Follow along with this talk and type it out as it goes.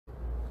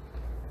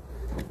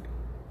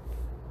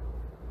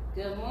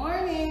Good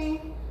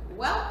morning.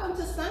 Welcome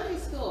to Sunday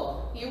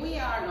School. Here we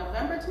are,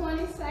 November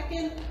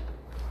 22nd.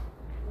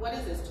 What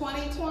is this,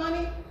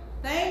 2020?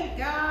 Thank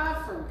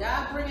God for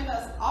God bringing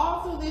us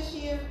all through this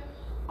year,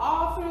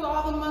 all through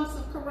all the months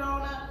of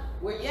Corona.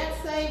 We're yet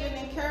saved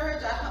and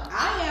encouraged.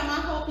 I am,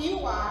 I hope you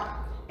are.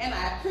 And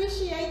I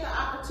appreciate the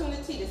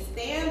opportunity to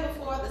stand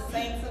before the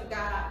saints of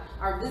God,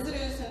 our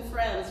visitors and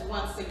friends,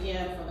 once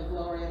again for the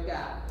glory of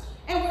God.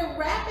 And we're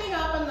wrapping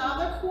up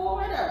another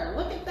quarter.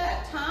 Look at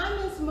that, time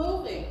is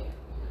moving.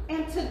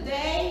 And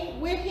today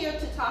we're here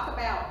to talk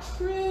about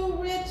true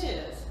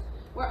riches.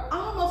 We're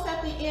almost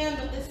at the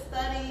end of this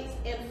study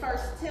in 1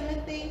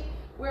 Timothy.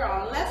 We're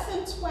on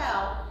lesson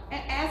 12,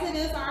 and as it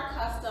is our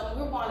custom,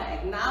 we want to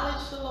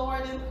acknowledge the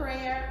Lord in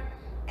prayer,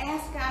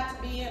 ask God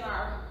to be in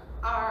our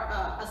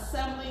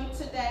assembling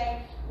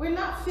today. We're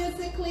not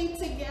physically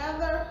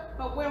together,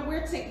 but when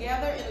we're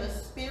together in the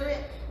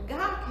spirit,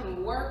 God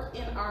can work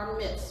in our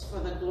midst for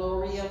the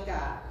glory of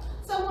God.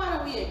 So why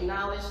don't we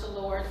acknowledge the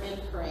Lord in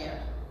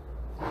prayer?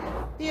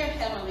 Dear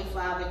Heavenly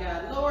Father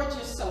God, Lord,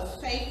 you're so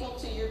faithful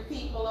to your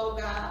people, oh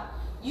God.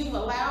 You've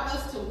allowed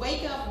us to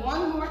wake up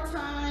one more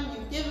time.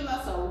 You've given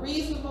us a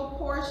reasonable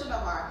portion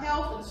of our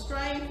health and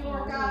strength,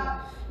 Lord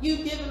God.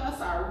 You've given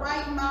us our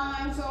right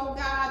minds, oh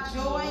God,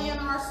 joy in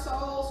our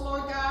souls,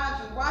 Lord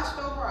God. You watched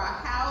over our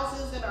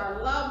houses and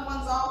our loved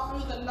ones all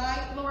through the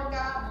night, Lord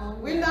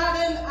God. We're not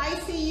in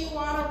ICU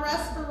on a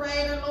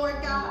respirator, Lord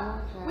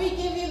God. We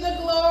give you the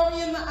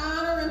glory and the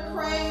honor and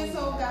praise,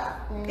 oh God.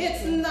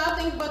 It's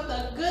nothing but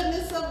the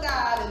goodness of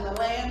God in the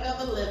land of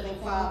the living,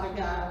 Father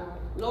God.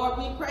 Lord,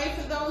 we pray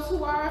for those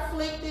who are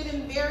afflicted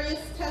in various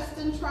tests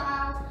and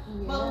trials.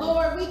 But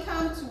Lord, we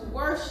come to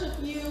worship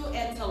you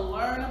and to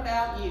learn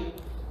about you.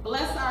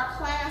 Bless our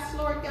class,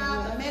 Lord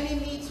God, the many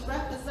needs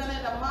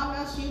represented among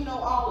us. You know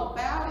all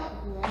about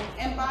it.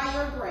 And by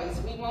your grace,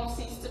 we won't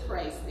cease to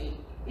praise thee.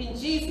 In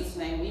Jesus'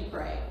 name we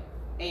pray.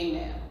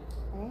 Amen.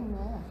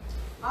 Amen.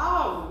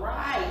 All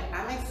right,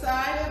 I'm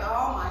excited.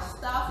 All my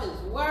stuff is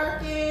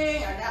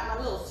working. I got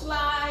my little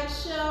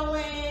slides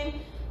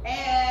showing.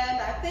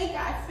 And I think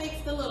I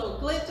fixed the little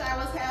glitch I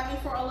was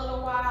having for a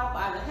little while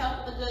by the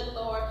help of the good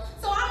Lord.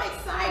 So I'm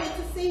excited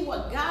to see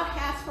what God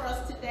has for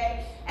us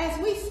today as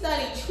we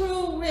study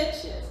true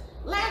riches.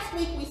 Last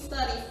week we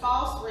studied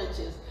false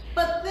riches,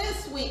 but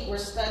this week we're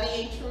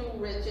studying true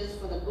riches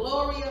for the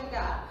glory of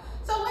God.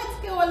 So let's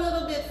go a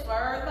little bit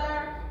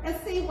further and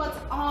see what's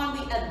on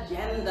the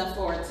agenda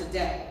for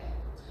today.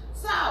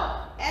 So,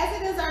 as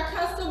it is our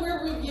custom,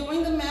 we're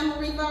reviewing the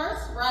memory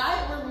verse,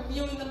 right? We're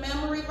reviewing the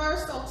memory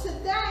verse. So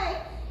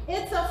today,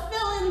 it's a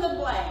fill in the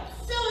blank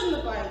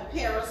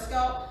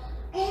Periscope.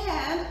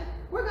 And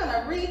we're going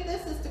to read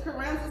this. Sister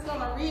Corinth is going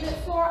to read it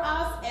for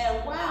us.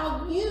 And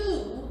while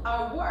you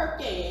are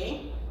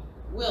working,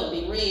 we'll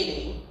be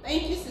reading.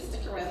 Thank you, Sister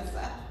Corinth.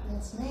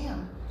 Yes,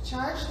 ma'am.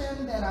 Charge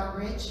them that are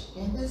rich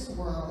in this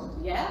world,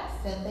 Yes.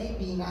 that they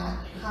be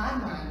not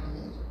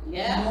high-minded,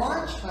 Yes.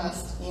 nor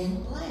trust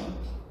in blank,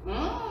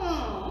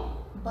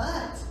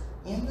 but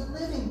in the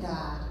living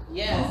God,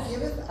 Yes. who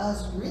giveth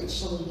us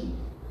richly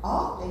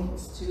all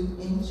things to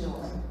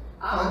enjoy.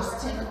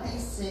 1 Timothy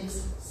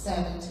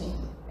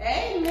 6:17.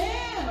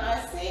 Amen.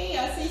 I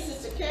see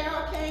Sister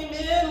Carol came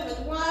in with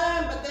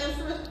one, but then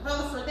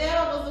Brother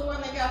Fredell was the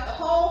one that got the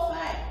whole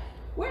thing.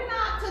 We're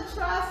not to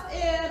trust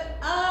in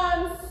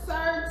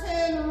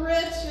uncertain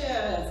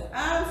riches.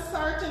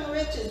 Uncertain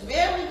riches.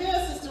 Very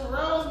good, Sister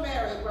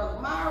Rosemary, Brother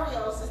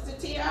Mario, Sister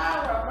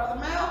Tiara, Brother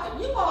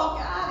Malcolm. You all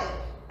got it.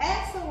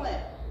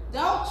 Excellent.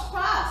 Don't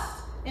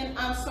trust in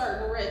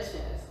uncertain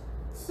riches.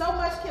 So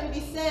much can be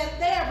said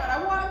there, but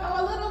I want to go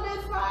a little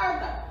bit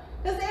farther.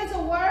 Because there's a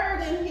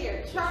word in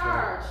here.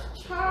 Charge.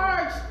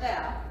 Charge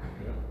them.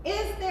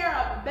 Is there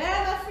a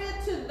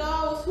benefit to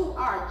those who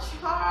are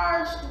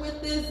charged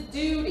with this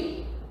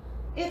duty?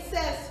 It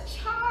says,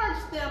 charge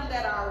them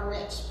that are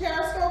rich.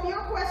 Periscope,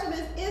 your question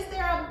is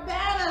there a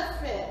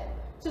benefit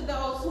to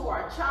those who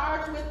are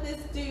charged with this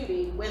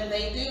duty when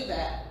they do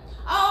that?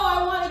 Oh,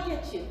 I want to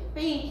get you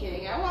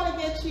thinking. I want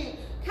to get you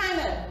kind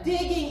of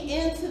digging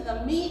into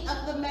the meat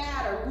of the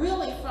matter,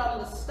 really from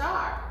the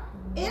start.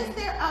 Is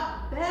there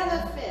a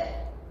benefit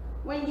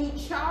when you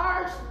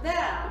charge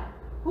them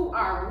who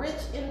are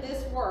rich in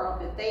this world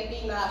that they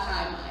be not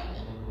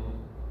high-minded?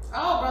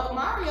 Oh, Brother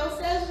Mario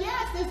says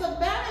yes, there's a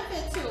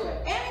benefit to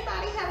it.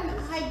 Anybody have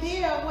an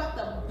idea of what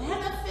the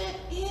benefit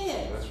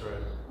is? That's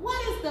right.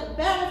 What is the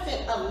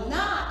benefit of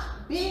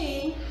not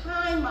being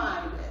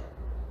high-minded?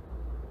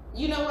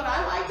 You know what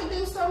I like to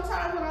do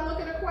sometimes when I look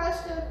at a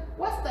question?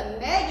 What's the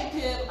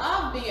negative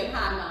of being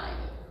high-minded?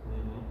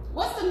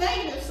 What's the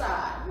negative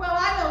side? Well,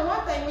 I know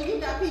one thing, when you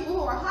got people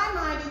who are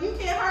high-minded, you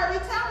can't hardly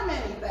tell them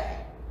anything.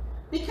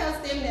 Because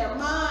in their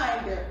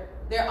mind,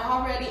 they're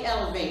already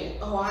elevated.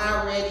 Oh,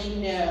 I already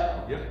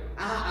know.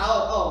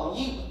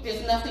 Yep.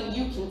 There's nothing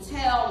you can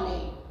tell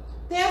me.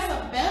 There's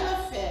a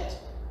benefit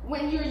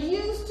when you're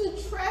used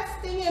to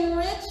trusting in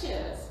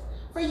riches,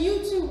 for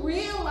you to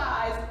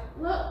realize,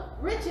 look,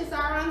 riches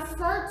are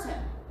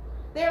uncertain.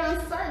 They're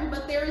uncertain,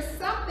 but there is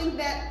something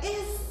that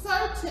is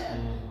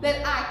certain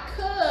that I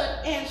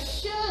could and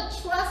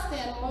should trust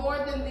in more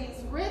than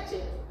these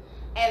riches.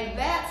 And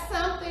that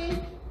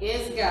something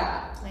is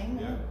God.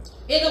 Amen.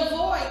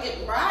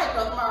 Right,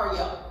 Brother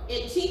Mario.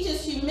 It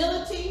teaches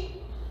humility.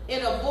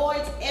 It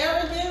avoids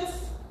arrogance.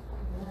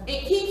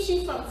 It keeps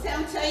you from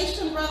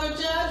temptation, Brother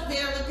Judge.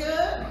 Very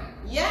good.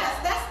 Yes,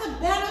 that's the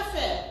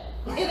benefit.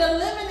 It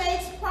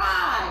eliminates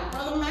pride,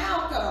 Brother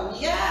Malcolm.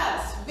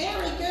 Yes,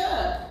 very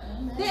good.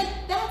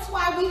 That's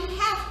why we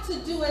have to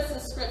do as the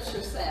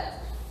scripture says.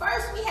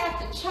 First, we have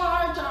to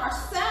charge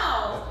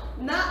ourselves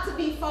not to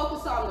be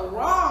focused on the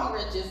wrong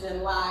riches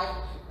in life,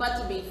 but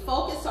to be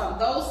focused on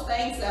those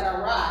things that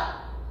are right.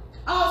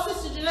 Oh,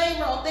 Sister Janae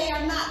wrote, they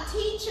are not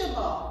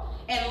teachable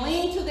and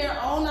lean to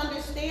their own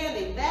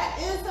understanding. That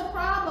is the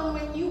problem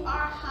when you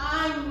are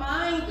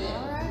high-minded.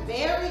 Right.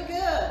 Very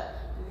good.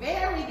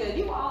 Very good.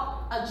 You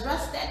all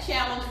addressed that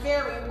challenge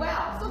very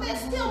well. So there's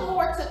still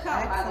more to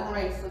come by the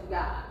grace of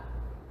God.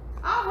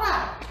 All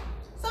right.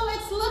 So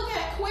let's look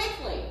at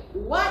quickly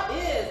what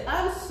is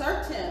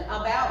uncertain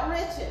about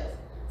riches.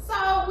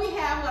 So we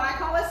have what I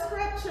call a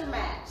scripture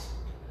match.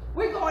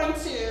 We're going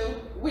to,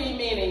 we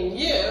meaning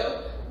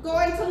you,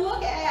 going to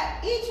look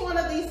at each one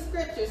of these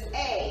scriptures,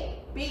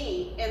 A,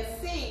 B, and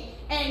C,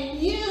 and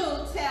you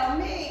tell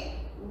me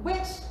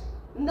which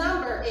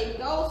number it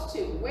goes to.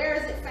 Where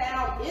is it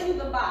found in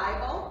the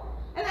Bible?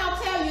 And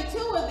I'll tell you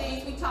 2 of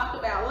these we talked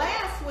about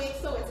last week,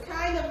 so it's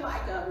kind of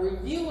like a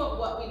review of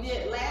what we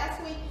did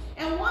last week.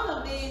 And one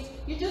of these,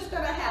 you're just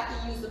going to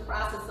have to use the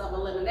process of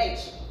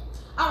elimination.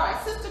 All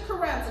right, Sister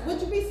Carenza,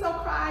 would you be so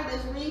kind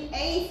as read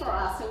A for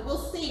us, and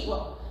we'll see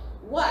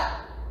what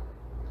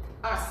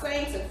our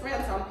saints and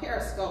friends on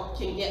Periscope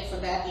can get for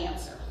that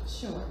answer.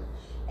 Sure.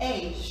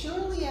 A,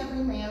 surely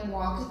every man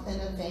walketh in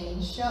a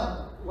vain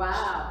show.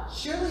 Wow.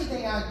 Surely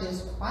they are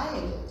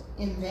disquieted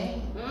in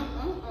vain.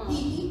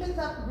 He heapeth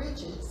up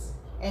riches,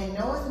 and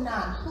knoweth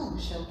not who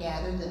shall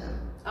gather them.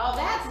 Oh,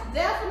 that's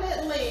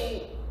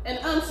definitely an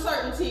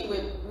uncertainty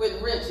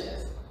with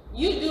riches.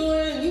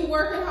 You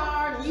working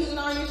hard and using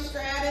all your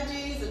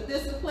strategies and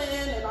discipline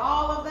and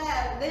all of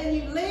that, and then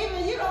you leave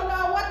and you don't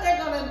know what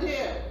they're going to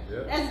do.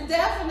 Yep. That's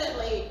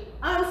definitely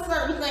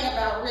uncertain thing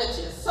about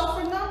riches. So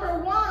for number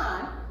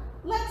 1,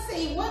 let's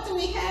see, what do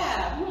we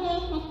have?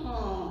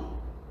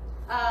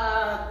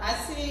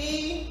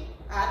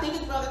 I think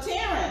it's Brother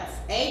Terrence.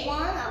 A1,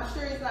 I'm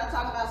sure he's not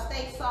talking about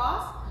steak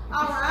sauce.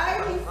 All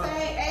right, he's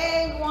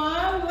saying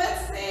A1.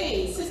 Let's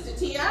see. Sister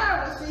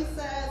Tiara, she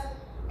says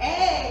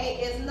A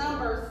is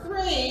number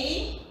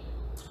 3.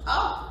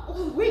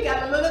 Oh, we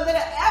got a little bit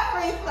of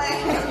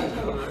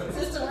everything.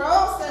 Sister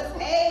Rose says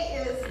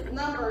A is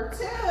number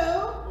 2.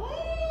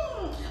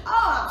 Oh,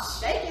 I'm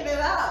shaking it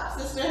up.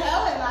 Sister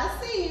Helen, I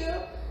see you.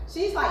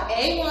 She's like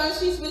A1,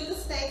 she's with the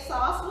steak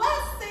sauce.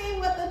 Let's see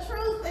what the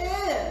truth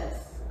is.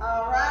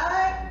 All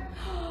right.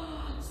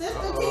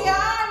 Sister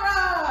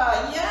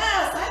Tiara,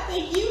 yes, I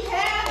think you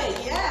had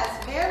it.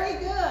 Yes, very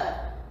good.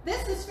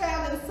 This is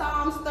found in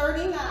Psalms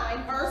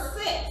 39, verse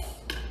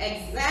 6.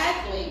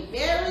 Exactly,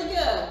 very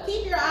good.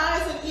 Keep your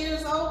eyes and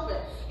ears open.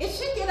 It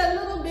should get a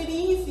little bit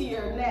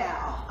easier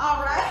now.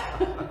 All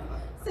right.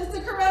 Sister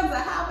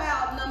Carenza, how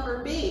about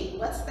number B?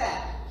 What's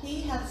that?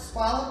 He hath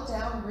swallowed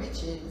down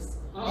riches,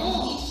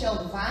 and he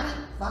shall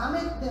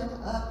vomit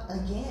them up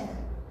again.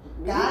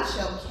 God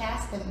shall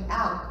cast them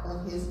out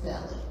of his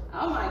belly.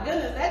 Oh my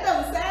goodness, that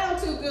doesn't sound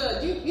too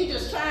good. You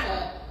just trying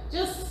to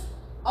just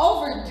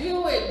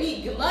overdo it,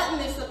 be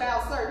gluttonous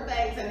about certain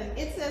things. And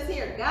it says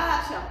here,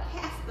 God shall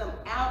cast them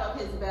out of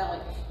his belly.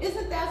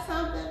 Isn't that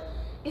something?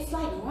 It's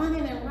like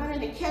running and running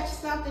to catch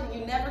something,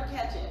 you never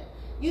catch it.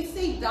 You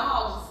see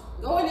dogs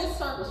going in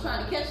circles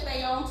trying to catch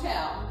their own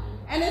tail.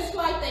 And it's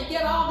like they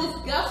get all this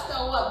gusto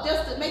up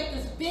just to make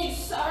this big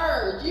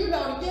surge, you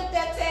know, to get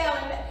that tail.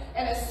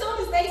 And as soon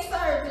as they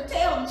surge, the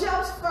tail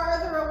jumps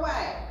further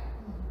away.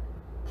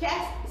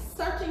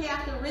 Searching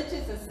after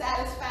riches and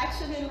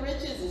satisfaction in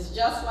riches is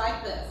just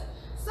like this.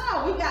 So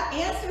we got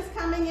answers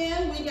coming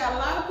in. We got a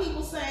lot of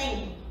people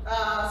saying,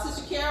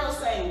 Sister Carol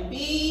saying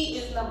B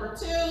is number 2.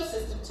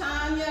 Sister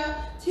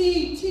Tanya,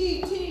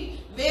 T.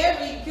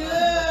 Very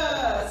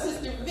good.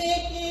 Sister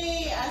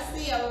Vicky, I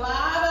see a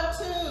lot of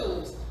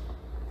 2s.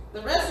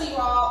 The rest of you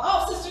all,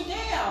 oh, Sister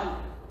Gail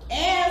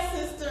and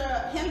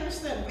Sister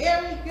Henderson,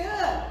 very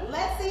good.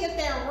 Let's see if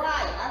they're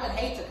right. I would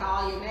hate to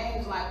call your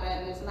names like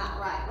that and it's not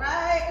right,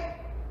 right?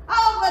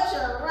 Oh, but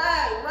you're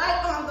right.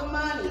 Right on the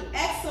money.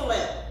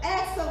 Excellent.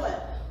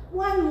 Excellent.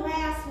 One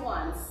last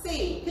one.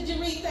 C. Could you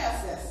read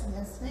that, sis?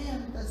 Yes,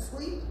 ma'am. The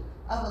sleep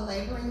of a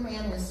laboring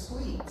man is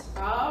sweet.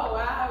 Oh,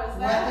 wow. Is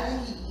that?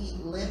 Whether he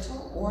eat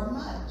little or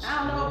much.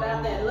 I don't know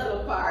about that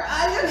little part.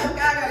 You know,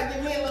 God got to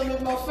give me a little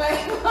bit more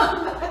faith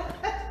on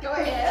that. Go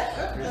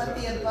ahead. But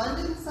the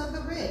abundance of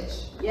the rich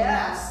will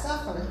not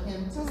suffer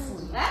him to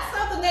sleep. That's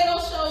something they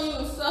don't show you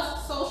in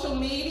social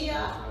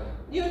media.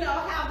 You know,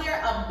 how their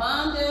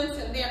abundance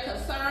and their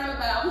concern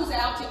about who's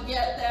out to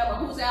get them or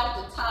who's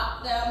out to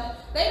top them.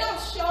 They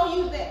don't show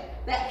you that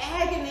the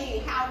agony,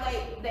 how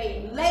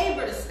they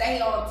labor to stay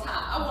on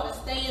top. I want to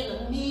stay in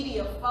the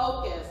media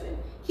focus and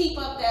keep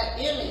up that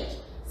image.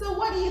 So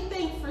what do you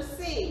think for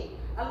C?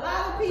 A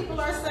lot of people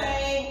are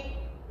saying,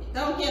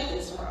 don't get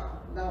this wrong.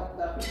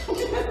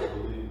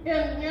 Don't.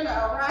 And, you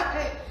know,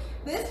 right?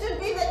 This should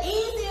be the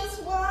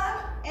easiest one,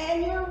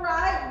 and you're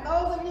right.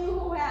 Those of you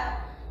who have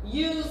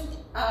used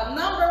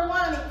number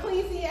 1,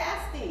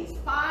 Ecclesiastes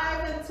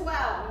 5 and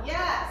 12.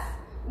 Yes,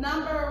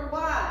 number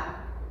 1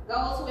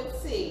 goes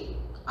with C.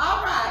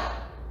 All right.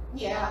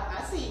 Yeah,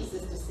 I see you,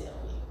 Sister Sylvia.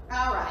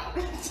 All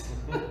right.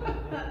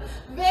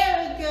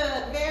 Very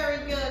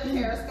good,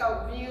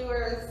 Periscope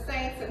viewers,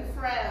 saints, and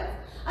friends.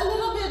 A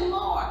little bit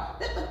more.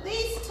 But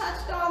these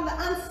touched on the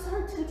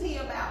uncertainty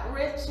about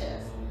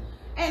riches.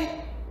 And,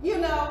 you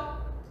know,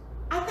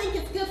 I think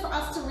it's good for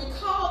us to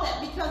recall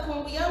that, because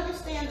when we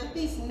understand that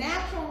these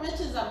natural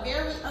riches are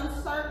very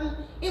uncertain,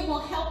 it will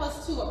help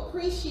us to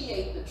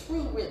appreciate the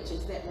true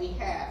riches that we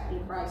have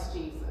in Christ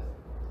Jesus.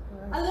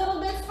 A little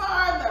bit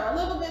further.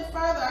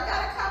 I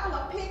got a couple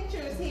of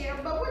pictures here,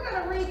 but we're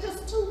going to read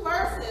just 2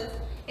 verses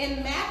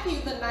in Matthew,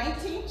 the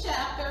 19th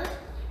chapter,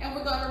 and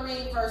we're going to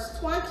read verse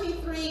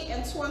 23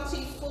 and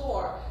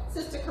 24.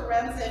 Sister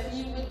Carenza, if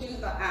you would do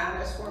the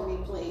honors for me,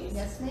 please.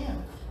 Yes,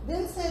 ma'am.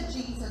 Then said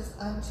Jesus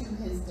unto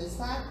his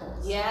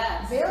disciples,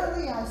 Yes.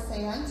 Verily I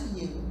say unto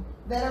you,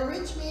 that a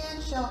rich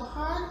man shall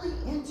hardly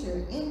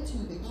enter into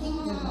the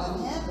kingdom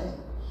of heaven.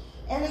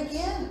 And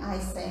again I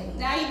say.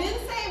 Now, he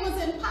didn't say it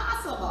was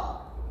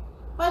impossible,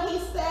 but he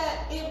said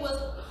it was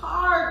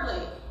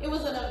hardly. It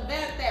was an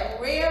event that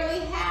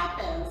rarely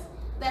happens,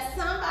 that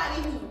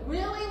somebody who's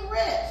really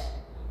rich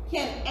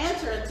can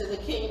enter into the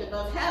kingdom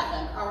of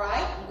heaven. All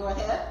right, go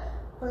ahead.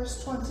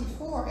 Verse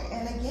 24,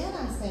 and again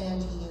I say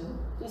unto you,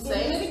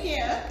 Say it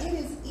again. It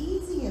is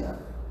easier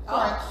for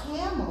a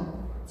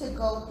camel to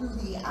go through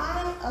the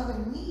eye of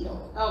a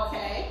needle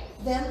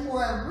than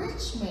for a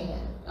rich man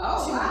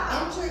to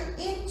enter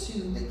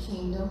into the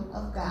kingdom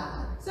of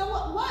God. So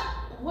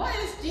what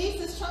is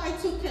Jesus trying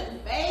to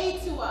convey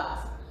to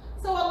us?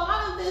 So a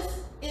lot of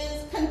this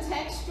is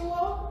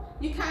contextual.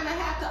 You kind of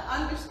have to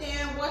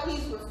understand what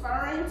he's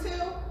referring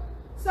to.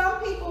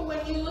 Some people,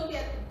 when you look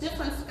at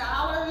different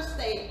scholars,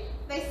 they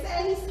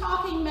say he's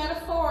talking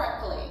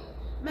metaphorically.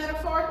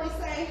 Metaphorically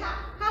saying,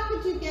 how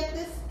could you get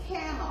this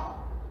camel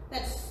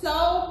that's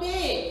so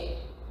big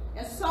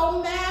and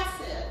so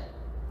massive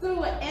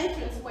through an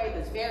entranceway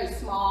that's very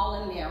small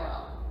and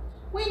narrow?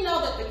 We know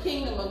that the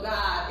kingdom of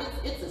God,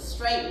 it's a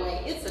straight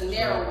way, it's a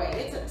narrow way,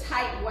 it's a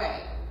tight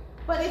way.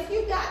 But if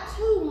you got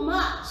too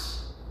much,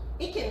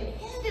 it can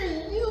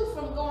hinder you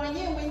from going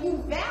in when you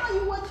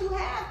value what you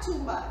have too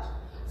much.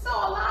 So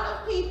a lot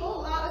of people,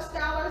 a lot of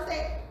scholars,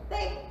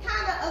 they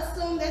kind of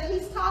assume that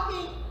he's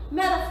talking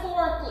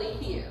metaphorically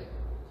here.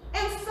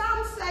 And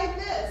some say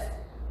this.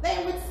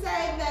 They would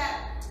say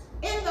that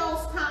in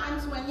those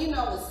times when, you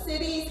know, the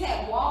cities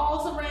had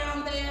walls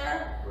around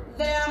them,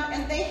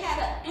 and they had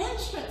an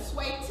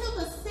entranceway to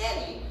the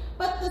city,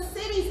 but the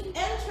city's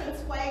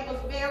entranceway was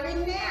very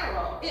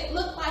narrow. It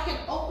looked like an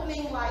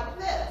opening like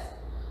this.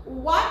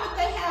 Why would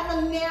they have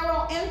a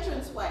narrow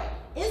entranceway?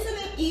 Isn't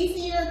it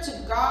easier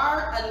to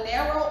guard a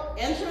narrow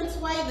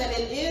entranceway than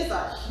it is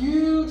a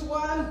huge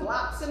one,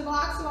 blocks and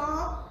blocks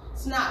long?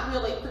 It's not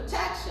really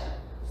protection.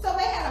 So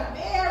they had a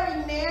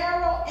very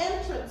narrow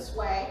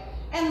entranceway,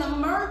 and the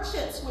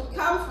merchants would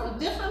come from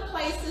different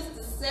places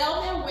to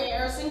sell their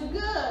wares and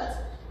goods,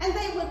 and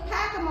they would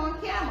pack them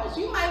on camels.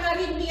 You might not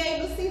even be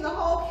able to see the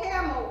whole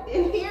camel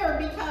in here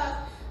because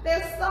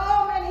there's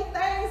so many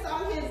things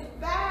on his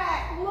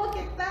back. Look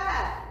at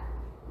that.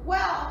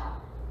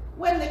 Well,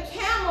 when the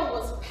camel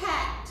was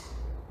packed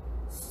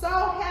so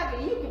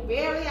heavy, you can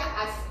barely,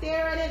 I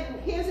stare at it,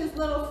 and here's his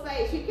little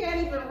face. You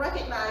can't even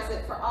recognize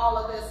it for all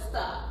of this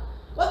stuff.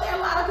 Well, there are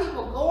a lot of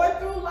people going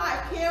through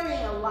life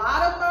carrying a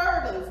lot of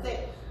burdens.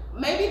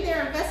 Maybe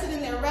they're invested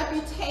in their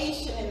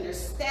reputation and their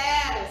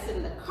status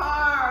and the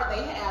car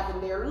they have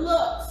and their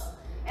looks.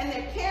 And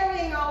they're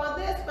carrying all of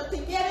this, but to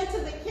get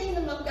into the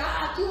kingdom of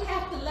God, you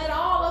have to let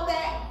all of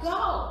that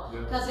go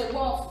because it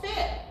won't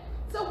fit.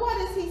 So what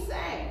is he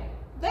saying?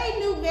 They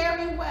knew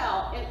very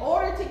well, in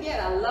order to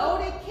get a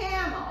loaded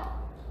camel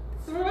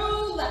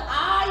through the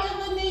eye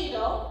of the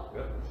needle,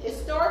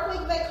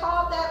 historically they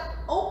called that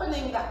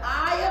opening the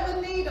eye of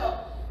the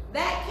needle,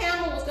 that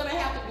camel was going to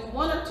have to do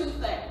one or two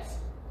things.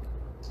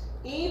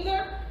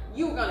 Either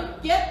you were going to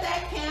get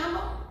that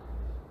camel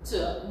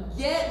to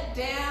get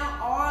down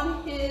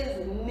on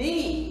his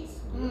knees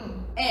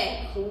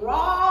and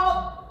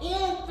crawl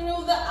in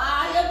through the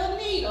eye of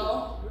the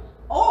needle,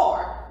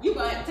 or you're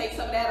going to have to take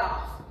some of that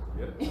off.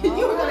 You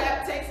were going to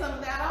have to take some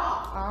of that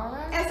off. All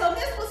right. And so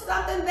this was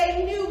something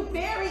they knew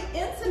very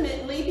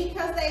intimately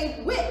because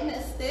they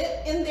witnessed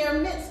it in their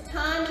midst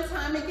time and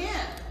time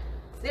again.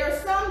 There are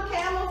some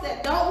camels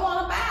that don't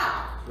want to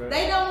bow.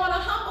 They don't want to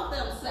humble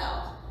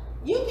themselves.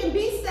 You can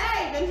be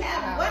saved and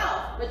have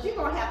wealth, but you're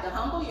going to have to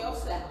humble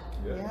yourself.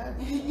 Yeah.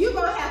 You're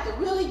going to have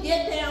to really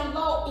get down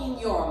low in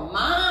your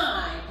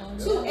mind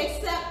to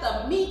accept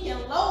the meek and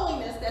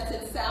lowliness that's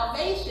in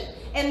salvation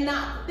and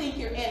not think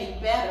you're any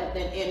better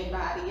than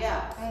anybody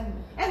else.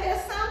 And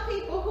there's some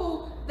people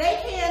who they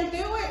can't do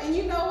it, and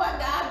you know what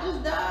God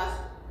just does?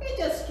 He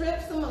just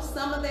strips them of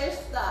some of their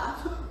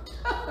stuff.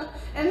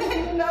 And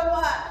then you know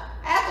what?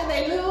 After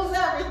they lose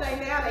everything,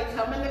 now they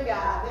come into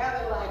God. Now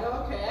they're like,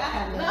 okay, I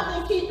have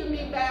nothing keeping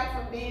me back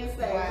from being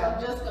saved. Wow.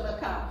 I'm just going to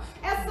come.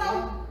 And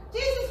so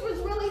Jesus was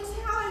really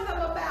telling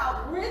them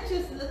about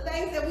riches, the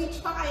things that we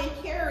try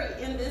and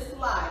carry in this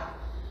life.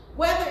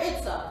 Whether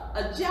it's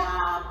a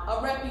job,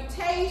 a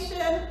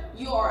reputation,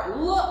 your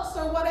looks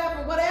or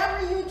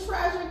whatever you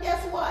treasure,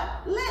 guess what?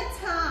 Let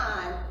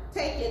time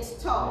take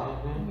its toll.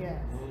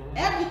 Yes.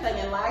 Everything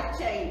in life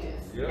changes.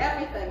 Yep.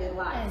 Everything in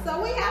life.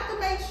 So we have to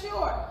make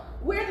sure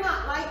we're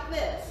not like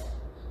this.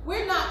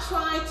 We're not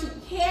trying to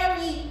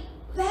carry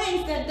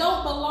things that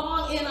don't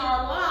belong in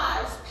our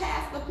lives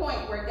past the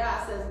point where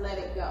God says let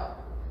it go.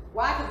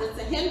 Why? Because it's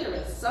a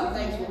hindrance. Some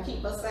things will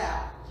keep us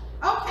out.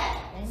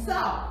 Okay,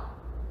 so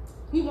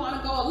we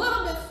want to go a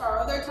little bit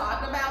further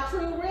talking about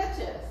true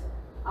riches.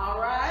 All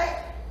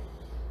right?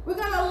 We're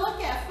going to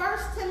look at 1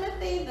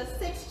 Timothy, the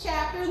 6th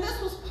chapter, and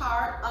this was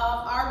part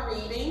of our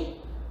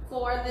reading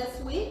for this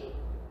week.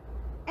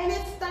 And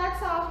it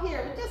starts off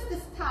here with just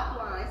this top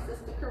line,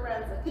 Sister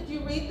Carenza. Could you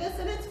read this?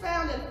 And it's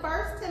found in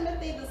 1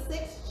 Timothy, the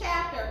 6th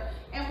chapter.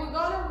 And we're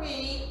going to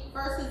read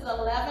verses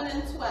 11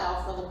 and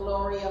 12 for the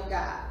glory of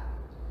God.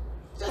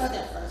 Just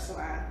that first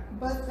line.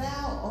 But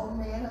thou, O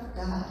man of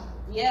God,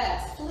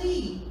 yes,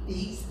 flee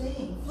these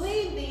things.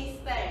 Flee these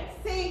things.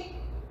 See,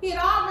 he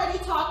had already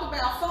talked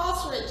about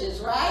false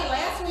riches, right?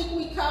 Last week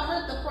we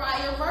covered the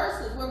prior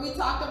verses where we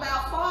talked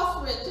about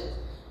false riches.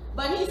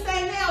 But he's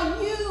saying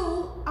now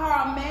you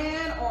are a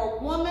man or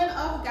a woman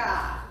of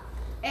God,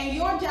 and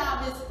your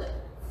job is to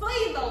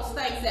flee those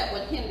things that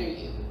would hinder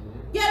you.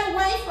 Get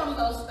away from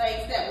those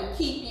things that would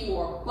keep you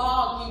or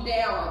bog you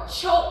down or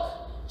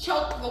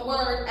choke the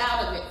word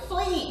out of it.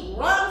 Flee,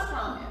 run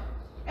from it.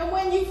 And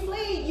when you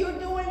flee, you're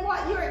doing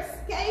what? You're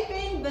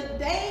escaping the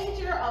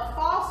danger of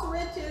false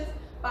riches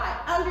by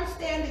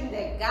understanding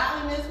that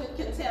godliness with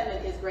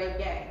contentment is great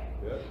gain.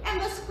 Yep. And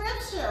the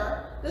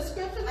scripture, let's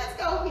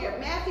go here,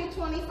 Matthew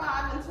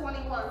 25 and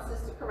 21,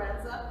 Sister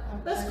Carenza.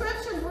 The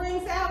scripture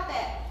brings out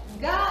that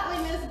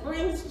godliness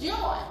brings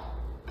joy.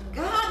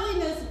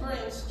 Godliness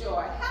brings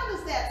joy. How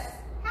does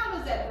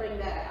that bring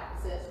that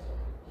out, sister?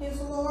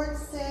 His Lord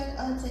said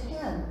unto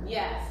him,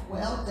 yes,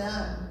 well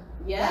done,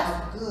 yes,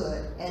 thou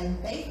good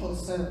and faithful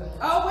servant.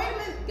 Oh, wait a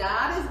minute.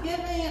 God is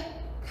giving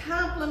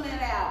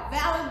compliment out,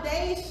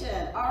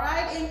 validation, all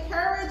right,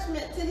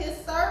 encouragement to his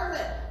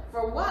servant.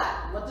 For what?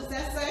 What does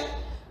that say?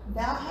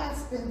 Thou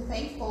hast been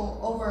faithful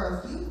over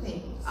a few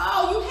things.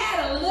 Oh, you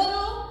had a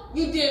little.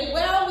 You did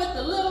well with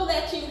the little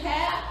that you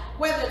had.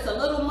 Whether it's a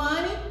little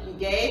money, you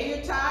gave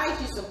your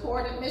tithes, you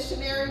supported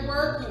missionary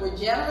work, you were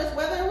generous.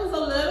 Whether it was a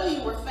little,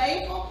 you were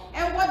faithful.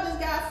 And what does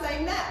God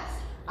say next?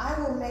 I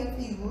will make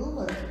thee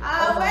ruler. Wait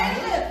a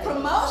minute.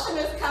 Promotion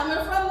is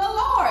coming from the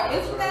Lord.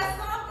 Isn't that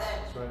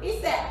something? Right. He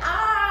said,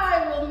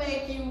 I will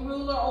make you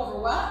ruler over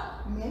what?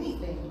 Many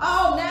things.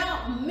 Oh,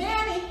 now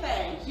many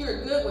things.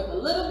 You're good with a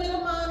little bit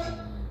of money.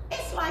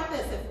 It's like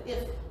this.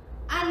 If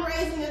I'm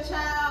raising a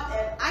child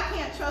and I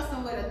can't trust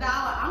them with $1,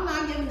 I'm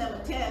not giving them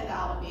a $10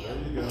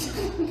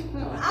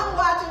 bill. I'm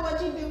watching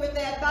what you do with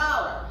that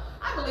dollar.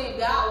 I believe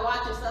God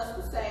watches us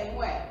the same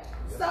way.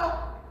 Yep. So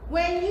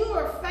when you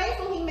are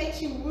faithful, he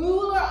makes you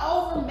ruler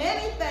over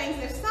many things.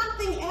 There's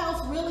something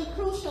else really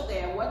crucial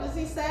there. What does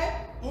he say?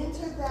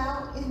 Enter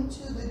thou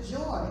into the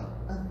joy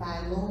of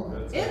thy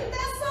Lord. Isn't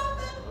that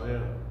something? Oh,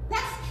 yeah.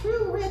 That's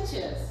true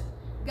riches.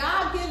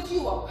 God gives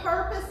you a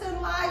purpose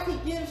in life.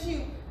 He gives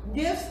you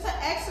gifts to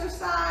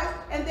exercise,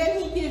 and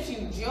then he gives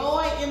you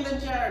joy in the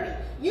journey.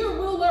 You're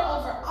ruler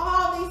over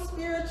all these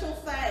spiritual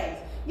things.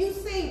 You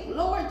see,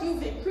 Lord,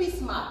 you've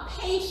increased my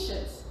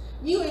patience.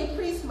 You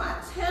increase my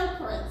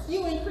temperance.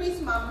 You increase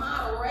my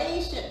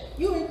moderation.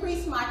 You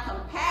increase my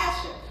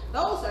compassion.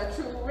 Those are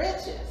true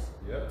riches.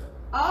 Yep.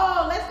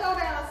 Oh, let's go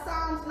down to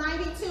Psalms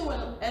 92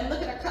 and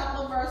look at a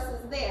couple of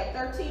verses there,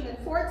 13 and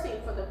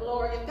 14 for the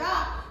glory of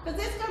God.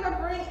 Because it's going to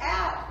bring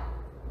out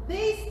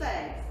these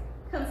things.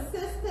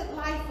 Consistent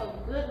life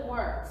of good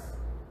works.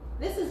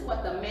 This is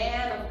what the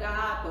man of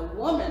God, the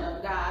woman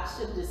of God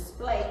should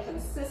display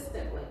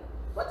consistently.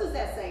 What does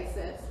that say,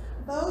 sis?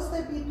 Those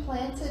that be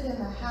planted in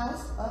the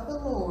house of the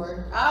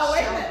Lord. Oh,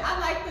 wait a minute. I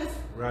like this.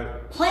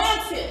 Right.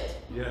 Planted.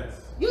 Yes.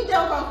 You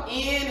don't go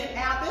in and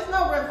out. There's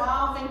no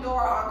revolving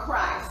door on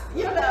Christ.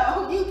 You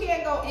know, you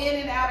can't go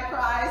in and out of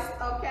Christ,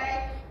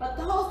 okay? But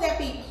those that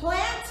be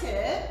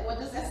planted, what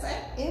does that say?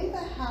 In the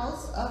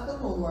house of the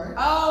Lord.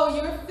 Oh,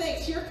 you're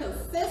fixed. You're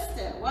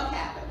consistent. What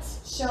happens?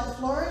 Shall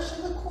flourish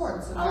in the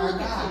courts of our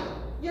God.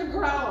 You're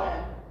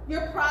growing.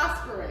 You're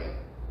prospering.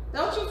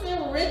 Don't you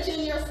feel rich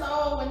in your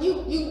soul when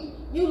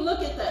you look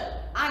at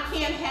the I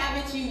can't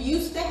have it you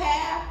used to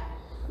have?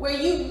 where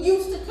you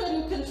used to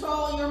couldn't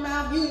control your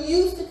mouth, you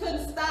used to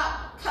couldn't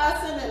stop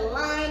cussing and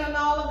lying and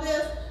all of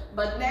this,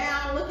 but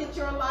now look at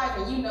your life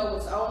and you know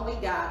it's only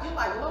God. You're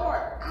like,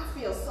 Lord, I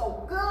feel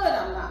so good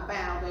I'm not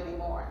bound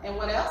anymore. And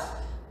what else?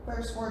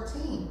 Verse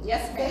 14.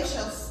 Yes, ma'am. They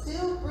shall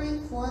still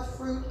bring forth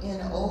fruit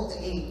in old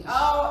age.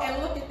 Oh,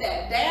 and look at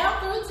that. Down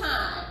through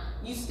time,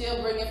 you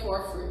still bringing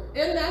forth fruit.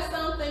 Isn't that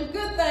something?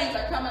 Good things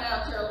are coming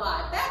out your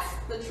life. That's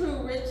the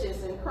true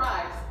riches in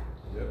Christ.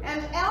 Yep.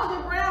 And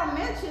Elder Brown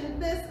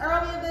mentioned this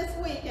earlier this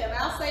week, and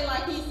I'll say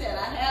like he said,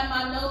 I had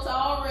my notes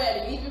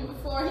already, even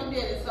before he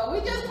did it. So we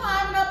just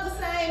climbing up the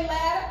same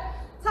ladder,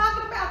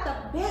 talking about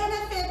the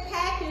benefit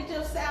package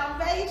of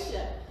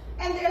salvation.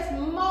 And there's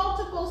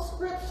multiple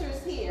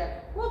scriptures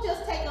here. We'll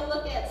just take a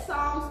look at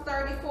Psalms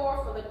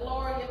 34 for the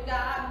glory of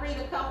God, read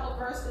a couple of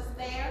verses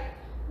there.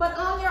 But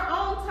on your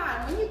own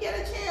time, when you get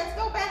a chance,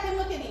 go back and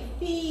look at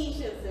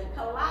Ephesians and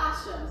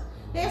Colossians.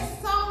 There's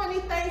so many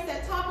things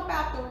that talk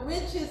about the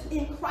riches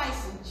in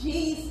Christ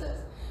Jesus,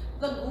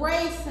 the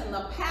grace and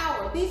the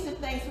power. These are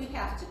things we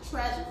have to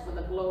treasure for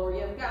the glory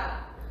of God.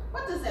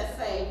 What does that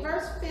say?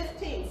 Verse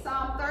 15,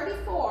 Psalm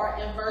 34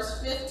 and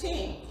verse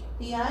 15.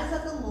 The eyes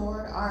of the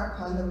Lord are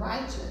upon the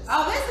righteous.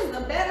 Oh, this is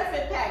the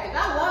benefit package.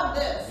 I love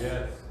this.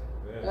 Yes.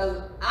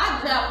 Because I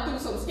travel through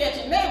some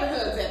sketchy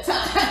neighborhoods at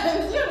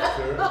times, you know.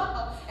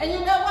 Sure. And you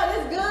know what?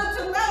 It's good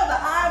to know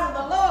the eyes of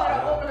the Lord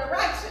are over the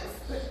righteous.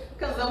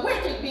 Because the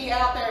wicked be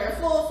out there in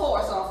full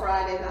force on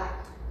Friday night.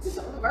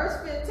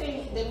 Verse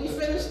 15, did we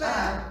finish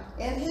that?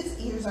 And his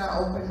ears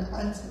are open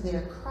unto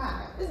their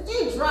cry.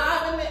 You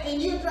driving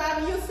and you're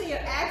driving, you see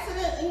an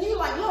accident and you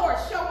like, Lord,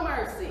 show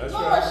mercy. That's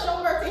Lord, right.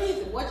 show mercy. He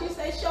said, what you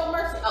say, show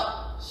mercy?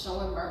 Oh, show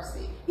him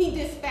mercy. He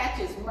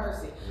dispatches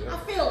mercy. Yeah. I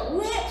feel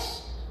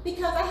rich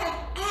because I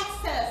have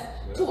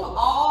access to an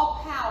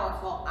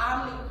all-powerful,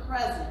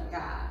 omnipresent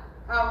God.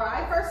 All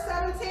right, verse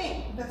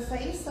 17. The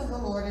face of the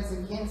Lord is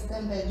against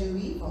them that do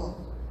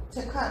evil,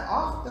 to cut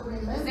off the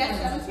remembrance. Is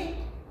that 17?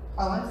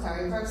 Oh, I'm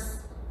sorry, verse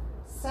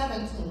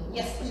 17.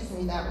 Yes, excuse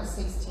me, that was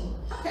 16.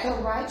 Okay. The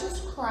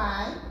righteous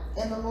cry,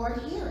 and the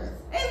Lord heareth.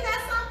 Isn't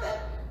that something?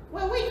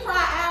 When we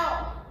cry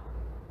out,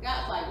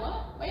 God's like,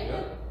 what? Wait a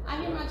minute, I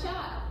hear my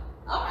child.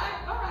 All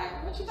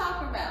right, what you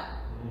talking about?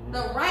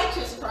 The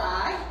righteous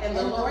cry, and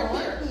the Lord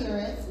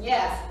heareth.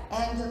 Yes.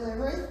 And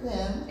delivereth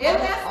them out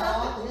of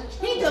all their troubles.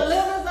 He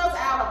delivers us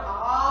out of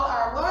all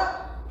our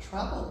what?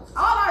 Troubles.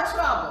 All our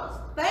troubles.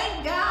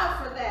 Thank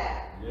God for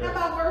that. Yes. How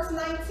about verse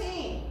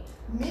 19?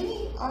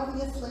 Many are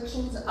the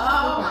afflictions of the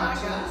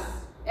righteous.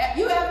 God.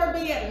 You ever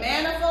be in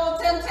manifold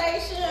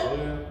temptation? Oh,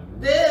 yeah.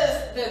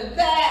 This, then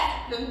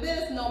that, then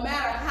this, no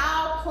matter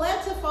how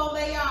plentiful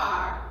they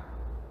are.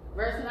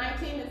 Verse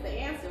 19 is the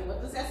answer.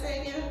 What does that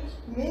say again?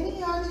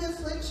 Many are the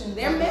afflictions of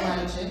the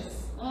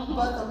righteous,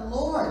 but the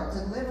Lord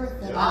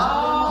delivereth them out of them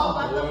all.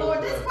 But the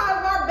Lord, this is part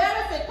of our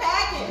benefit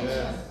package.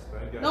 Yes.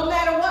 No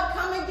matter what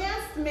come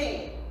against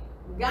me,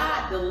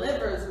 God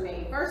delivers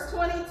me. Verse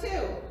 22.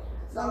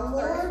 The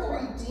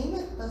Lord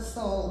redeemeth the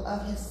soul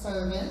of his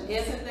servants.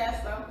 Isn't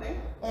that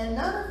something? And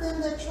none of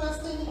them that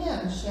trust in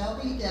him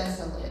shall be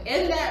desolate.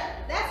 Isn't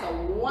that's a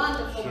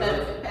wonderful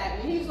benefit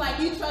package. He's like,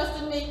 you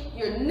trust in me,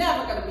 you're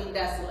never going to be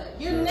desolate.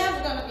 You're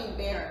never going to be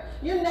barren.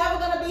 You're never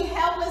going to be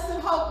helpless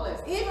and hopeless.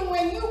 Even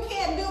when you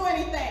can't do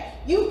anything,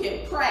 you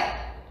can pray.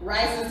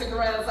 Right, Sister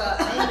Greta?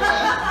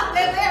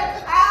 And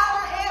there's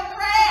power in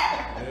prayer.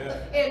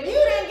 Yeah. If you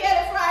didn't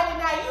get it Friday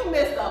night, you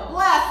missed a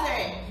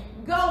blessing.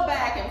 Go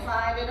back and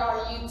find it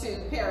on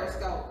YouTube,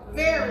 Periscope.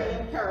 Very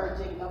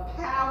encouraging, the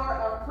power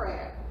of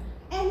prayer.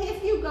 And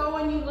if you go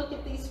and you look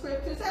at these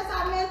scriptures, as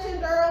I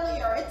mentioned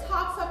earlier, it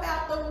talks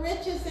about the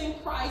riches in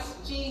Christ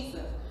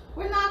Jesus.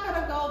 We're not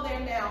going to go there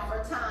now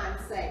for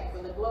time's sake,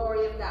 for the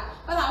glory of God.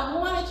 But I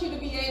wanted you to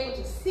be able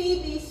to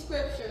see these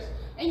scriptures,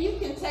 and you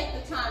can take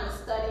the time to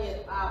study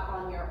it out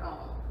on your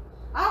own.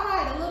 All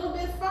right, a little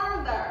bit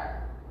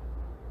further.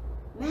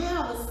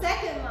 Now, the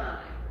second line.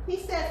 He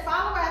said,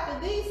 follow after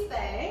these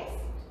things.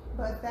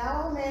 But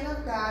thou, O man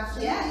of God,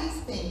 flee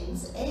these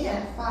things,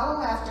 and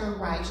follow after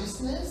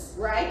righteousness.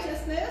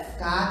 Righteousness.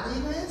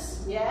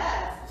 Godliness.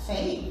 Yes.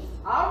 Faith.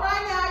 All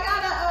right, now I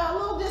got a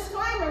little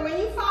disclaimer. When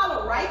you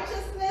follow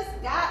righteousness,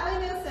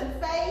 godliness,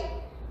 and faith,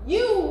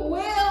 you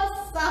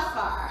will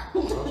suffer.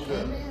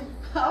 Amen.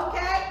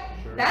 Okay?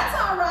 Sure.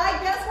 That's all right.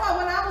 Guess what?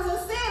 When I was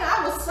in sin,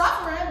 I was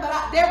suffering,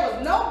 but there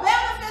was no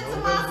benefit to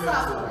my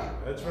suffering.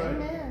 That's right.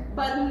 Amen.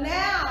 But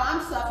now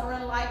I'm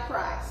suffering like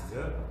Christ.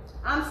 Yep.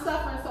 I'm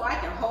suffering so I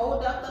can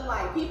hold up the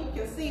light. People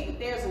can see that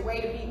there's a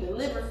way to be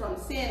delivered from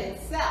sin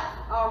itself,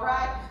 all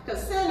right?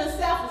 Because sin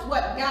itself is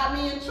what got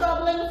me in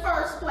trouble in the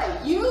first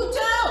place. You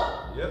too.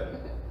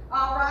 Yep.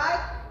 All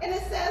right? And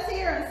it says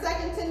here in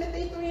 2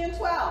 Timothy 3 and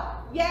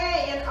 12,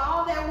 yea, and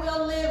all that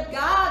will live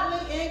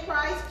godly in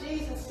Christ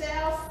Jesus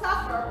shall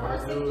suffer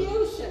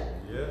persecution.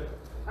 Yep.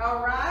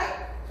 All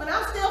right? But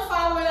I'm still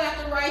following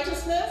after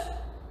righteousness.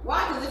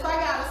 Why? Because if I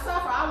got to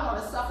suffer, I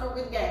want to suffer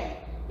with gain.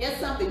 Get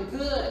something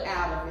good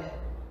out of it.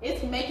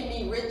 It's making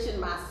me rich in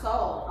my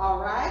soul, all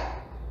right?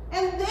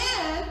 And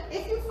then,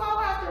 if you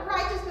follow after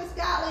righteousness,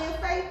 godly, and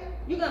faith,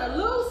 You're going to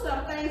lose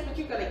some things, but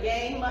you're going to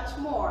gain much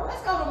more.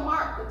 Let's go to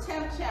Mark, the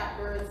 10th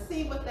chapter, and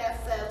see what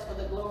that says for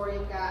the glory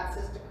of God.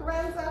 Sister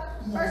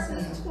Carenza,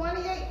 verses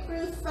 28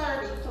 through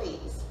 30,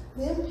 please.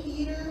 Then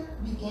Peter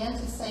began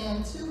to say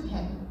unto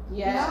him,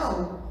 yes.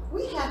 No,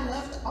 we have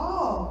left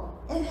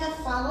all and have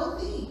followed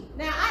thee.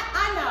 Now,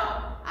 I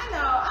know.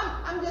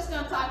 I'm just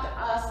going to talk to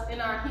us in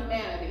our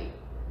humanity.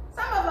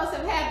 Some of us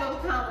have had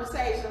those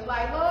conversations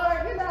like, Lord,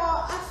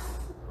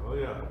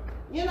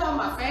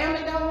 my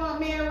family don't want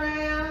me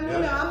around.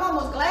 Yep. I'm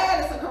almost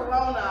glad it's a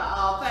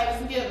Corona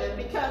Thanksgiving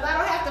because I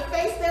don't have to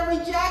face their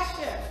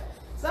rejection.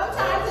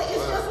 Sometimes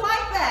it's just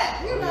like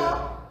that,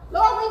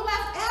 Lord, we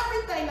left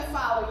everything to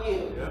follow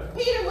you. Yep.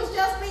 Peter was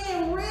just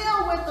being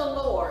real with the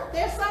Lord.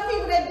 There's some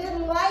people that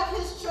didn't like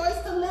his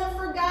choice to live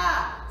for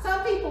God.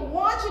 Some people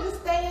want you to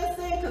stay in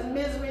sin because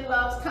misery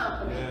loves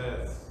company.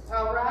 Yes.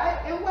 All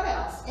right, and what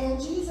else? And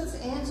Jesus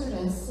answered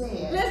and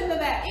said, listen to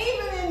that,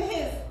 even in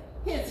his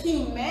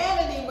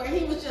humanity where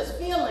he was just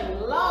feeling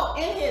low,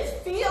 in his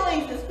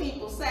feelings, as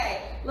people say,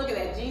 look at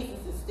that, Jesus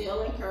is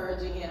still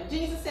encouraging him.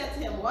 Jesus said to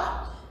him,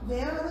 what?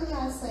 Verily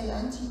I say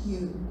unto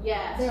you,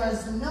 yes. There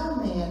is no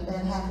man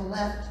that hath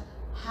left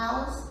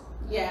house,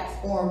 yes.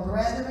 or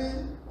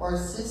brethren, or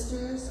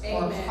sisters,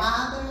 amen. Or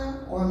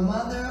father, or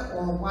mother,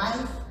 or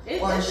wife,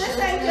 or this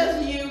children. Ain't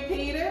just you,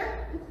 Peter.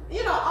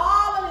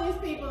 All of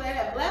these people that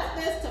have left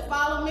this to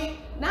follow me,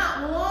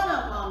 not one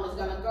of them is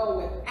going to go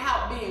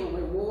without being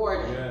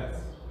rewarded. Yes.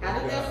 How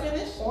did that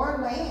finish? Or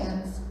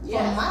lands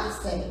for my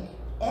sake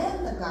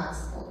and the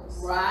gospel's.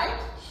 Right.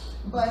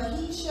 But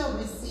he shall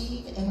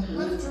receive an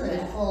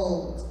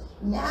hundredfold.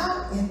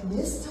 Now in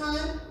this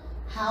time,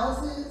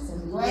 houses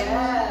and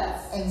brethren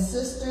and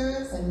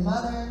sisters and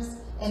mothers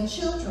and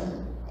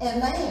children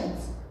and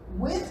lands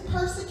with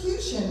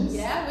persecutions.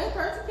 Yeah, with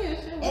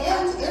persecution.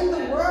 And in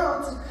the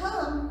world to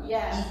come,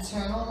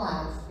 eternal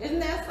life. Isn't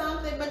that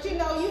something? But you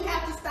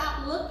have to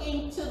stop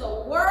looking to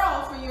the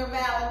world for your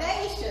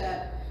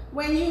validation.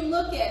 When you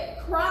look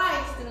at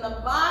Christ and the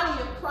body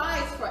of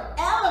Christ for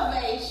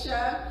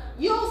elevation,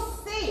 you'll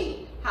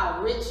see how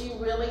rich you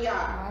really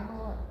are.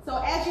 So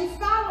as you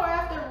follow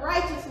after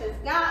righteousness,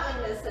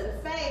 godliness,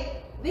 and faith,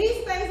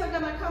 these things are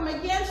going to come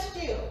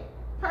against you.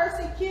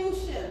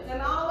 Persecutions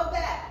and all of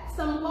that.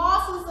 Some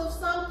losses of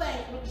some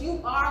things, but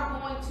you are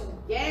going to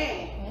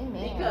gain.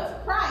 Amen. Because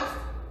Christ,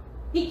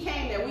 he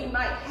came that we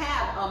might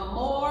have a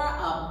more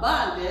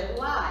abundant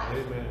life.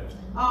 Amen.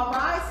 All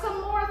right,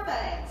 some more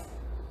things.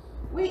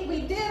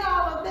 We did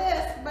all of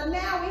this, but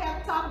now we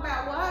have to talk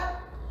about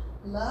what?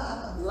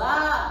 Love.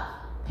 Love.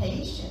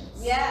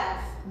 Patience.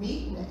 Yes.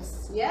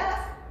 Meekness. Yes.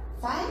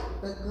 Fight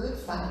the good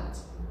fight.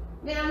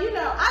 Now,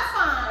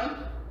 I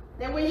find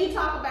that when you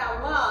talk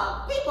about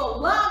love, people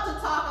love to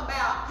talk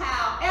about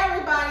how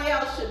everybody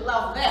else should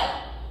love them.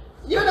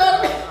 You know what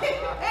I mean?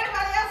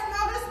 Anybody else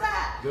notice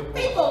that?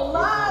 People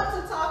love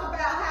to talk about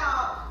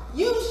how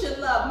you should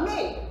love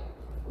me.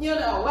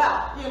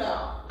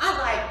 I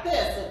like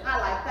this and I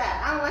like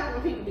that. I don't like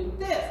when people do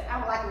this. I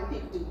don't like when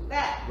people do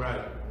that.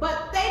 Right.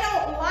 But they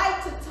don't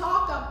like to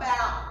talk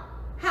about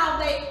how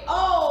they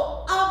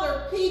owe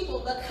other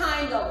people the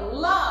kind of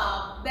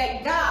love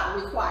that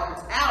God requires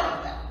out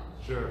of them.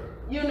 Sure.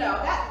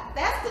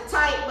 That's the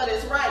tight but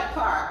it's right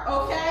part,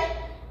 okay?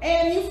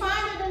 And you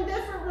find it in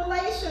different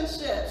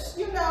relationships,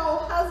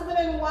 husband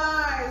and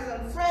wives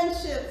and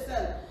friendships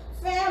and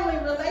family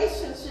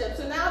relationships.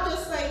 And I'll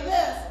just say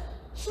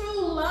this,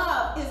 true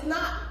love is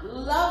not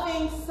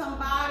loving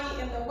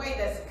somebody in the way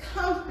that's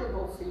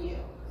comfortable for you.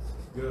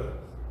 Good.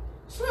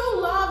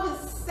 True love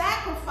is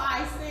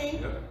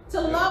sacrificing to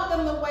love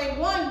them the way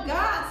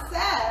God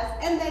says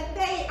and that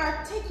they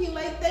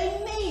articulate they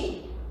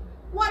need.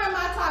 What am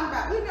I talking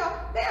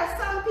about? There are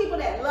some people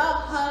that love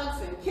hugs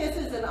and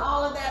kisses and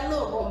all of that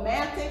little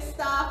romantic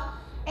stuff.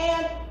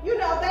 And, they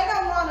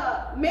don't want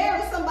to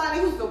marry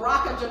somebody who's the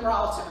Rock of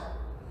Gibraltar.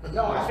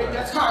 I think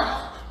that's hard.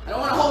 I don't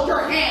want to hold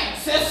your hand,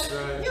 sis.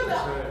 Right,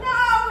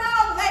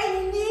 No,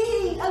 they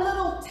need a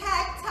little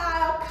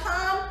tactile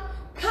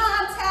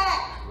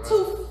contact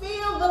to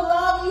feel the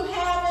love you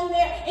have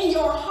in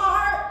your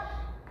heart.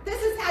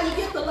 This is how you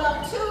get the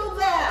love to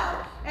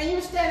them. And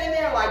you're standing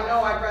there like,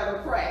 no, I'd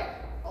rather pray.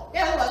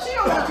 Guess what? She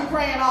don't want you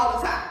praying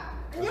all the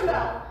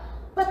time.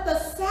 But the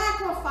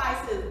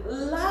sacrifice is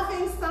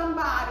loving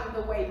somebody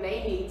the way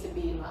they need to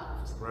be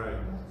loved. Right.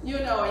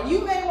 And you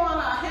may want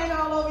to hang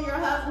all over your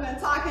husband and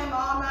talk to him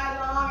all night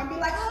long and be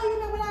like,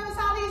 oh, what happens,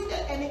 how these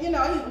good? And, he's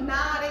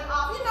nodding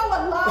off. You know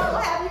what love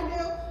will have you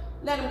do?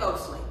 Let him go to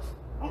sleep.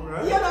 All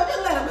right.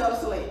 Just let him go to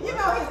sleep. His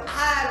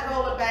eyes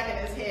rolling back in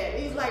his head.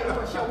 He's like,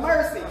 Lord, show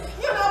mercy. But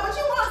you want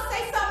to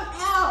say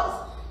something else.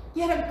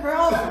 Get a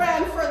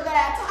girlfriend for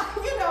that.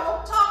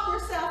 Talk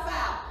yourself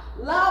out.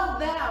 Love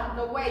them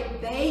the way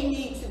they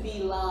need to be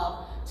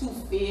loved to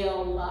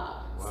feel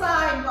love. Wow.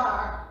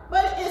 Sidebar.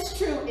 But it's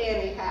true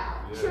anyhow.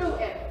 Yeah. True.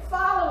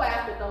 Follow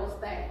after those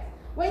things.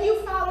 When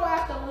you follow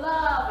after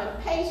love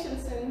and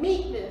patience and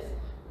meekness,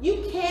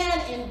 you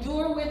can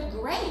endure with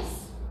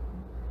grace.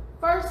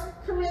 1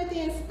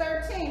 Corinthians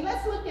 13.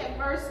 Let's look at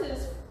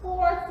verses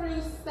 4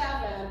 through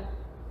 7.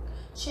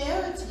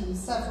 Charity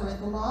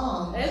suffereth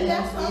long and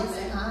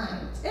is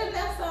kind. Isn't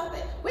that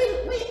something?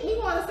 We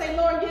want to say,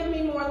 Lord, give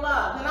me more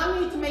love. Then I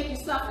need to make you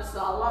suffer for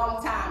a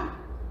long time.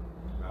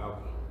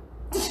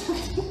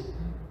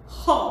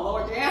 Oh,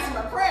 Lord, you answered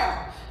my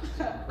prayer.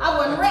 I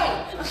wasn't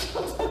ready.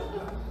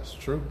 That's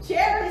true.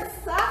 Charity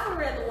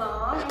suffereth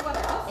long, and what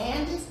else?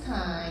 And is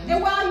kind.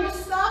 And while you're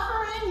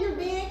suffering, you're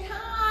being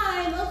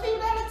kind. Those people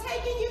that are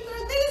taking you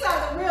through, these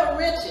are the real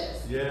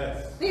riches.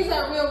 Yes. These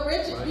are real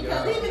riches.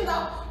 Because even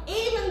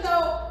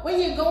though when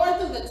you're going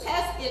through the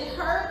test, it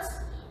hurts,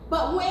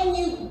 but when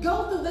you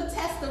go through the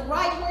test the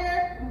right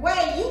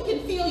way, you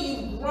can feel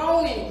you've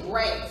grown in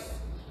grace.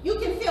 You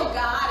can feel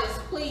God is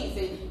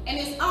pleasing. And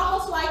it's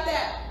almost like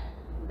that.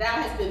 Thou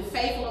hast been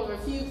faithful over a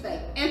few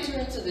things. Enter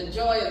into the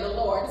joy of the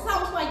Lord. It's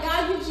almost like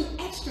God gives you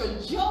extra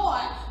joy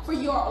for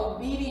your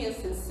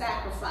obedience and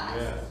sacrifice.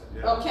 Yes,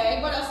 yes.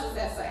 Okay, what else does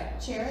that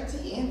say?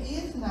 Charity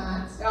envieth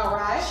not. All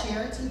right.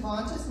 Charity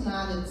vaunteth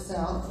not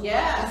itself.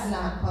 Yes. Is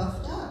not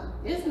puffed up.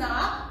 It's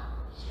not.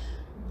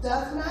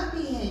 Doth not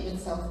behave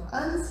itself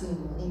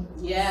unseemly.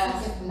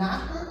 Yes. Seeketh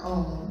not her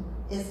own.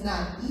 Is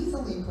not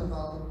easily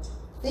provoked.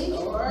 Thinketh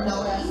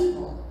no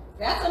evil.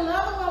 That's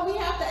another one we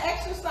have to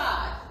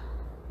exercise.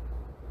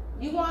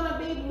 You want to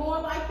be more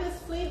like this,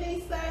 flee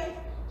these things?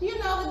 Do you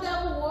know the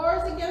devil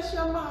wars against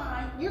your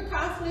mind? You're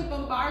constantly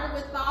bombarded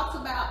with thoughts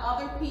about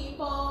other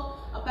people,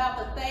 about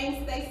the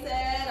things they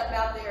said,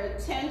 about their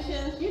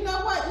intentions. You know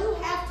what? You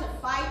have to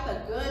fight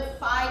the good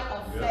fight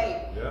of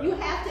faith. Yeah. You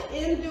have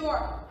to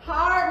endure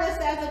hardness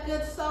as a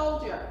good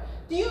soldier.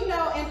 Do you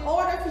know in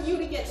order for you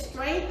to get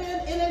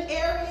strengthened in an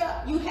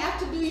area, you have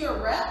to do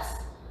your reps?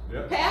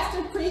 Yep.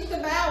 Pastor preached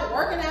about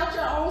working out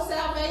your own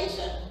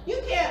salvation.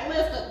 You can't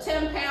lift a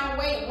 10-pound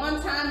weight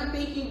one time and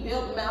think you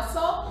built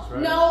muscle.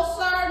 Right. No,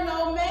 sir,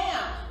 no,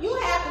 ma'am. You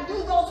have to do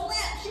those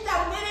reps. You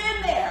got to get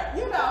in there.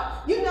 You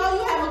know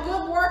you have a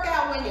good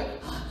workout when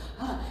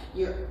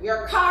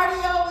your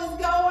cardio is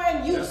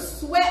going, you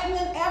sweating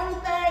and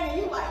everything,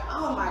 and you like,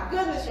 oh my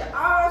goodness, your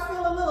arms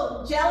feel a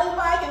little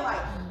jelly-like, and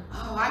like,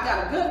 oh, I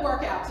got a good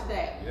workout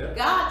today. Yep.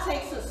 God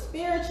takes us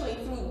spiritually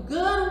through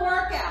good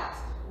workouts,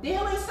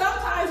 dealing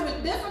sometimes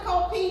with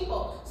difficult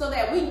people so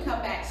that we can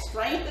come back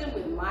strengthened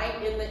with might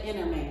in the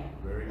inner man.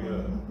 Very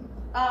good.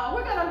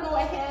 We're going to go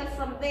ahead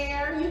from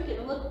there. You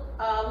can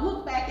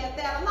look back at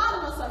that. A lot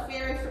of us are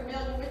very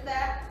familiar with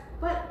that.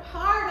 But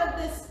part of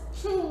this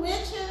true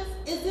riches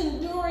is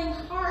enduring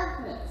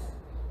hardness.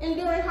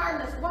 Enduring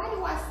hardness. Why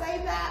do I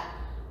say that?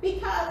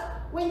 Because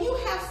when you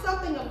have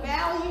something of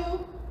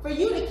value, for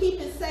you to keep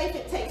it safe,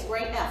 it takes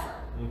great effort.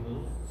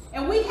 Mm-hmm.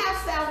 And we have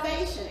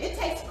salvation. It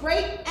takes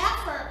great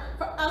effort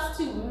for us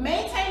to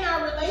maintain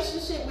our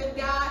relationship with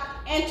God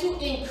and to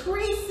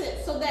increase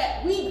it so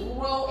that we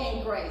grow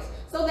in grace,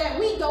 so that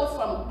we go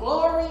from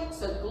glory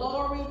to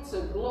glory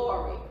to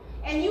glory.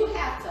 And you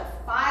have to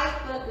fight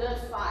the good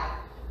fight.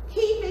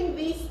 Keeping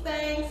these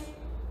things,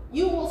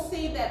 you will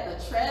see that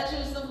the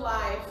treasures of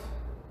life,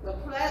 the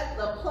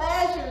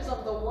pleasures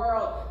of the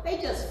world, they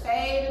just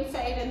fade and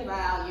fade in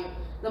value.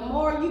 The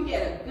more you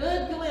get a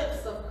good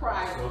glimpse of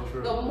Christ,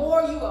 the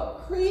more you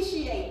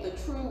appreciate the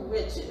true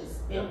riches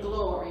in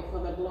glory for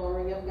the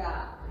glory of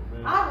God.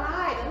 Amen. All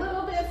right, a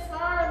little bit further.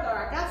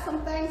 I got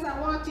some things I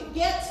want to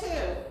get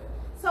to.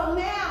 So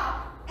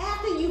now,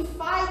 after you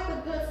fight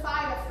the good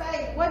fight of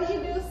faith, what do you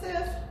do,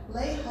 sis?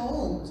 Lay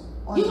hold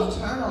on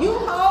eternal You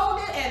life.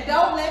 hold it and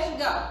don't let it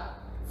go.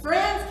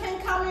 Friends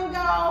can come and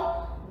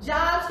go.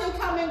 Jobs can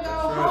come and go.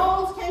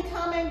 Homes can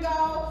come and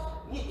go.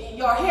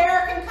 Your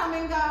hair can come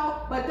and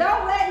go, but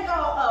don't let go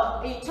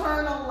of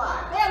eternal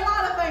life. There are a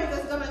lot of things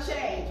that's going to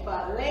change,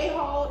 but lay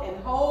hold and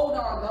hold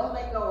on. Don't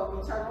let go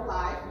of eternal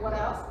life. What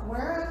else?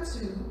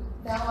 Whereunto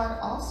thou art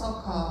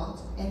also called,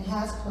 and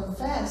hast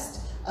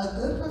professed a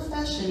good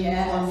profession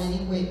before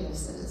many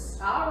witnesses.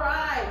 All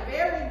right,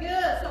 very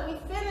good. So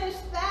we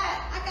finished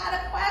that. I got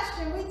a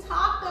question. We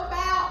talked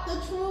about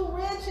the true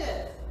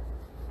riches.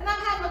 And I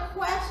have a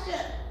question.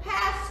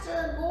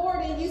 Pastor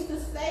Gordon used to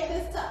say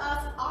this to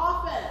us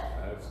often.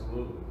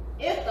 Absolutely.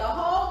 If the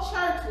whole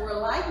church were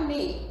like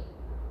me,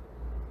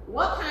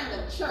 what kind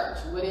of church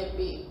would it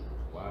be?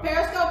 Wow.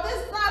 Periscope,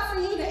 this is not for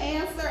you to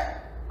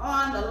answer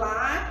on the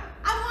line.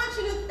 I want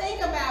you to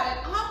think about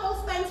it. All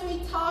those things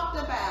we talked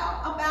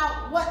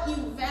about what you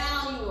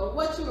value or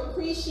what you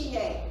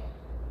appreciate.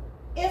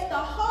 If the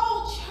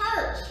whole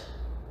church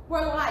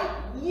were like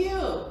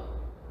you,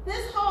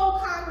 this whole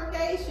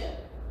congregation,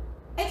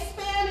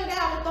 expanded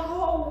out if the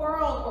whole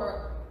world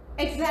were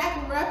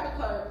exact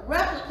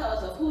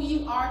replicas of who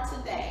you are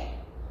today,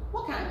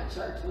 what kind of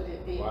church would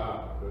it be?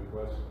 Wow, good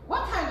question.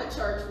 What kind of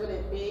church would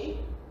it be?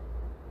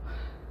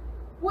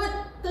 Would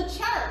the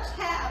church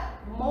have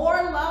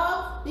more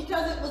love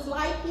because it was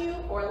like you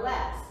or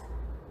less?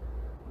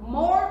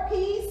 More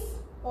peace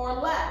or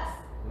less?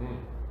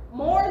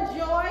 More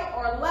joy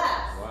or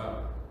less?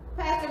 Wow.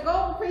 Pastor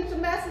Gold preach a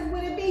message,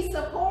 would it be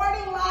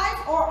supporting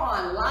life or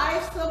on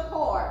life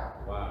support?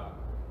 Wow.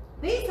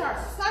 These are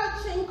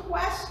searching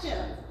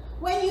questions.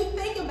 When you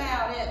think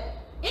about it,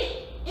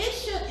 it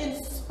should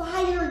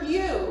inspire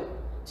you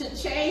to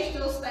change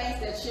those things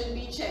that should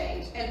be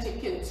changed and to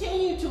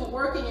continue to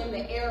working in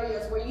the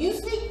areas where you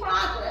see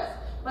progress,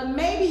 but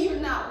maybe you're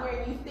not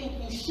where you think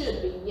you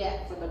should be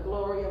yet for the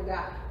glory of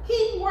God.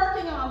 Keep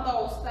working on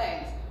those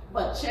things,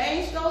 but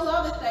change those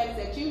other things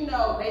that you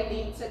know they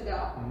need to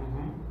go.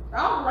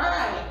 All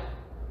right,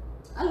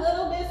 a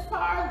little bit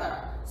farther.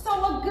 So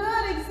a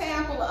good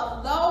example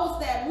of those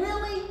that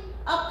really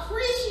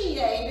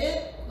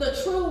appreciated the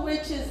true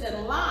riches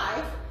in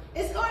life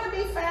is going to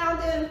be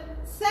found in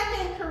 2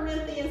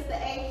 Corinthians, the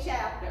 8th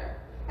chapter.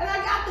 And I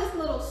got this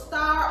little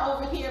star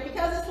over here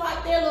because it's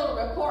like their little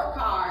report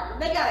card.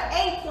 They got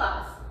an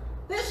A+.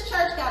 This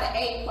church got an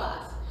A+.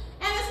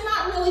 And it's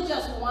not really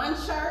just one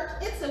church.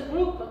 It's a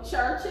group of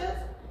churches.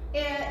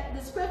 And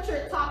the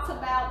scripture talks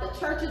about the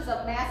churches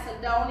of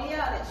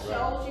Macedonia, and it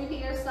shows you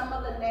here some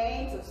of the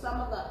names of some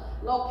of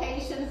the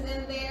locations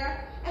in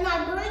there. And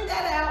I bring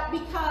that out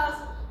because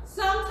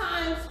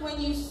sometimes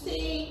when you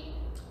see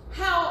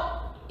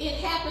how it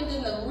happened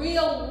in the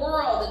real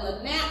world, in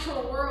the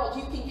natural world,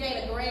 you can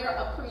gain a greater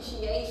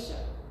appreciation.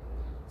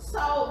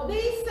 So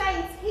these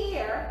saints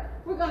here,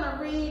 we're going to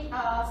read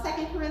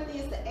 2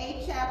 Corinthians, the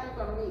 8th chapter.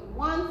 We're going to read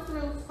 1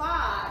 through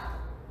 5.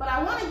 But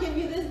I want to give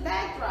you this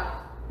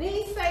backdrop.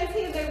 These saints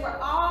here, they were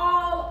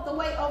all the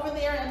way over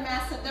there in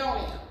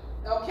Macedonia,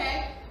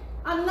 okay?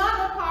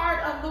 Another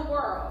part of the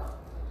world.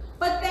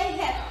 But they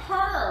had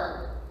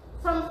heard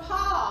from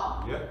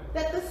Paul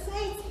that the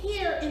saints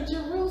here in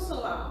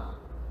Jerusalem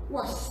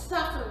were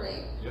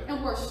suffering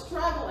and were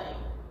struggling.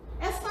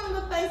 And some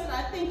of the things that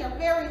I think are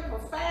very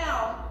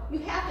profound, you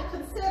have to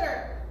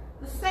consider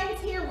the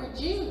saints here were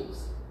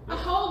Jews, a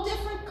whole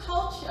different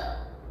culture.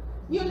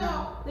 You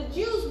know, the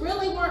Jews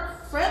really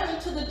weren't friendly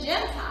to the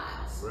Gentiles.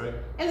 Right.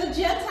 And the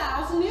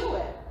Gentiles knew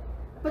it.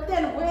 But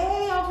then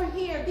way over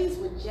here, these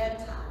were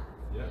Gentiles.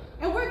 Yeah.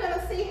 And we're going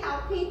to see how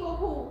people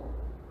who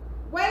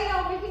way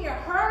over here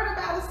heard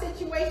about a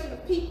situation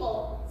of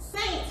people,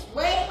 saints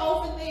way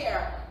over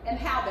there, and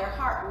how their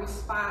heart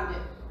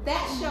responded.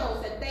 That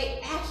shows that they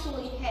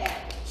actually had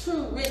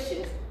true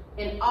riches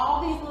in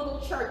all these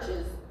little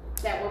churches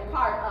that were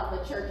part of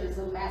the churches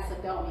of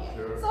Macedonia.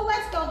 Sure. So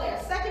let's go there.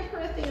 2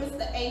 Corinthians,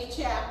 the 8th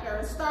chapter,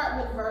 and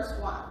start with verse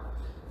 1.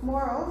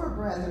 Moreover,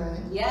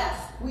 brethren,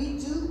 we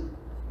do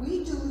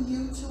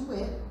you to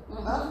wit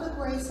of the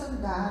grace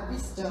of God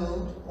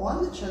bestowed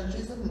on the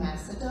churches of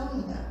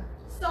Macedonia.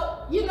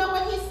 So, you know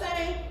what he's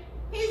saying?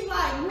 He's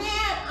like, man,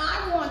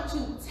 I want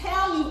to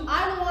tell you,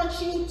 I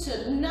want you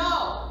to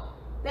know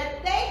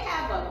that they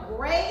have a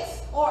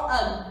grace or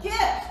a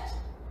gift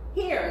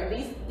here,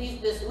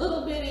 this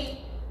little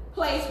bitty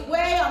place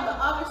way on the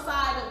other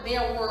side of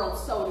their world,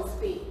 so to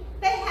speak.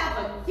 They have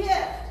a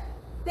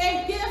gift.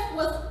 Their gift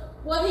was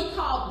what he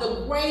called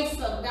the grace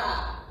of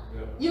God.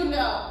 Yep. You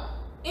know,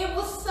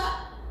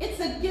 it's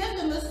a gift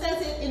in the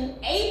sense it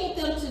enabled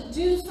them to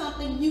do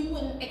something you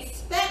wouldn't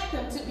expect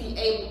them to be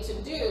able to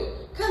do,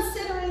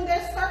 considering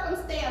their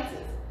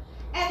circumstances.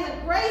 And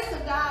the grace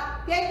of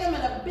God gave them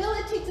an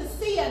ability to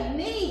see a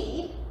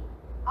need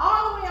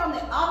all the way on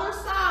the other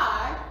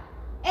side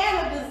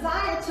and a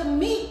desire to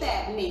meet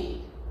that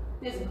need.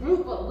 This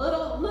group of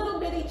little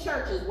bitty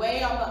churches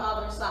way on the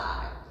other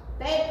side.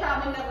 They had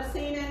probably never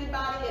seen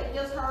anybody, had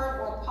just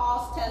heard on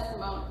Paul's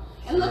testimony.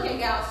 And look at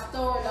God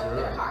storing up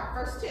their heart.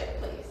 Verse 2,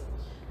 please.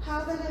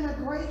 How that in a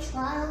great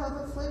trial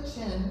of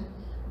affliction,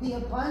 the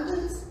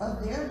abundance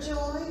of their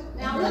joy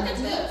now and look at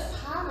this.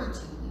 Poverty.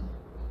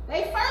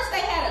 They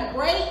had a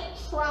great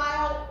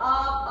trial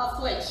of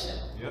affliction.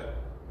 Yep.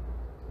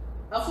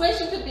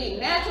 Affliction could be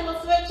natural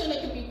affliction,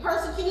 it could be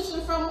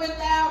persecution from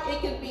without,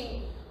 it could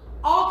be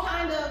all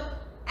kind of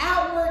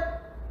outward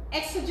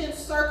exigent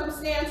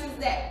circumstances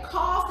that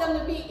caused them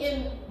to be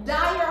in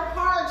dire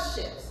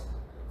hardships.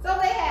 So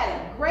they had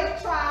a great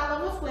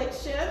trial of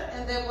affliction,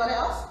 and then what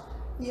else?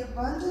 The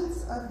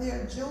abundance of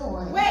their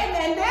joy. Wait a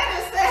minute, then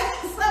it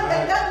says something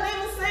that doesn't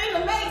even seem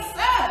to make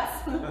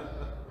sense.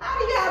 How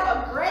do you have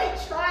a great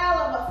trial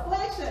of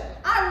affliction?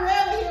 I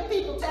rarely hear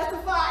people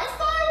testify, I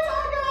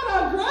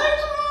got a great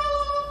trial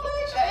of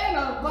affliction and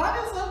an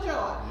abundance of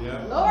joy.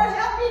 Yeah. Lord,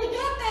 help me to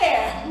get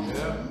there.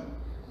 Yeah.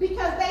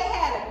 Because they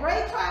had a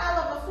great trial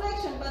of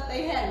affliction, but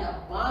they had an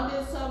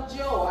abundance of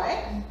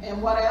joy.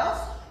 And what else?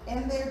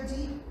 And their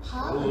deep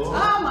poverty.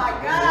 Oh my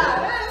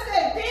God. That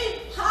is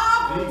deep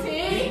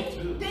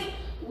poverty. Deep.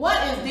 What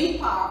is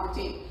deep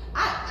poverty?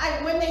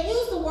 When they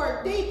use the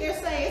word deep, they're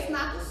saying it's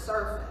not the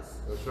surface.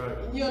 That's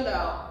right. You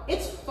know,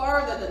 it's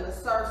further than the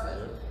surface.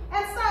 Yeah.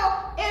 And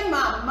so, in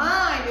my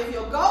mind, if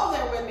you'll go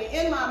there with me,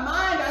 in my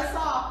mind I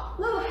saw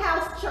little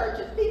house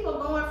churches, people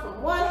going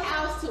from one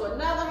house to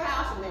another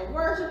house and they're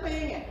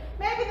worshiping, and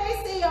maybe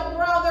they see a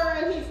brother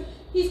and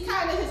he's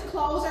kind of, his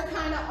clothes are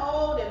kind of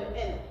old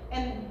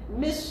and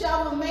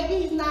misshapen.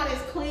 Maybe he's not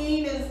as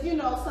clean as, you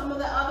know, some of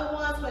the other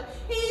ones, but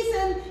he's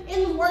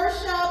in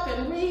worship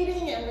and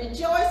reading and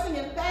rejoicing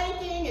and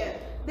thanking, and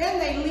then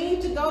they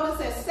leave to go to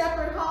their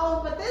separate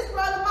homes, but this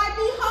brother might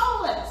be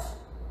homeless.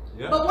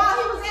 Yep. But while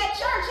he was at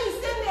church,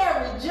 he's sitting there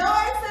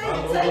rejoicing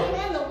and taking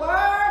in the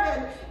word,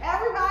 and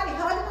everybody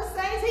hugging the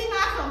saints. He's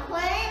not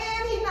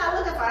complaining. He's not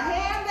looking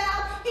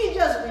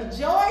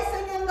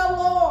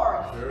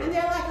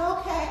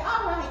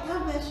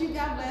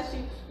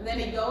And then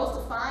he goes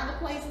to find a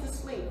place to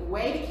sleep, a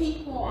way to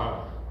keep warm.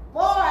 Wow. Boy,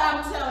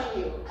 I'm telling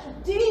you,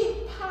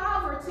 deep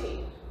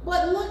poverty.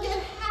 But look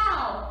at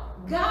how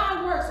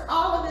God works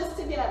all of this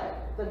together.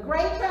 The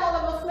great trial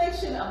of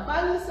affliction,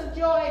 abundance of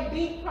joy,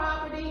 deep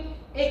poverty,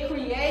 it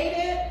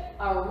created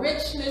a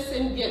richness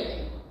in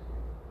giving.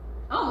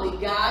 Only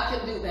God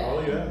can do that.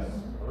 Oh, yes.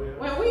 Oh, yes.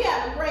 When we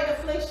have a great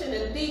affliction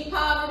and deep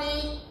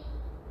poverty,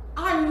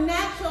 our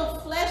natural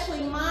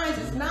fleshly minds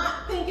is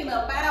not thinking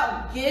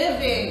about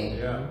giving.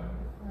 Yeah.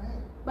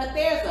 But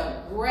there's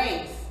a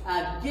grace,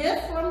 a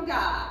gift from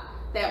God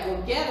that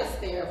will get us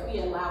there if we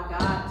allow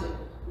God to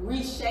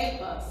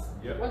reshape us.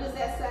 Yep. What does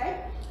that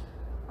say?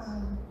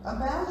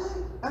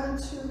 Abounding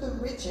unto the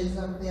riches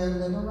of their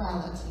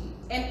liberality.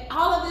 And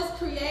all of this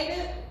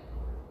created,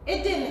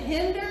 it didn't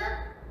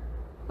hinder,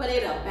 but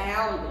it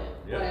abounded.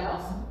 Yep. What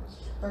else?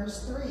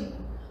 Verse 3.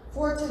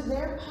 For to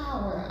their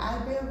power I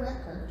bear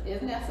record.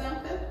 Isn't that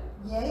something?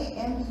 Yea,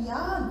 and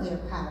beyond their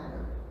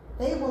power,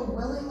 they were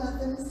willing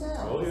of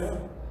themselves. Oh, yeah.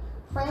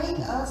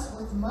 Praying us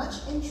with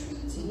much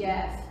entreaty.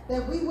 Yes.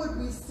 That we would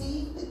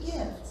receive the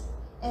gift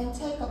and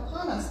take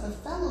upon us the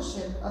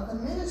fellowship of the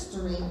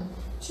ministering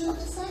to the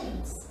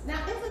saints.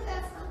 Now, isn't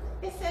that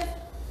something? It says,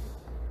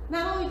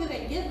 not only did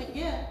they give a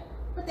gift,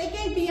 but they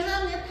gave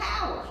beyond their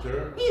power.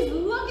 Sure. He's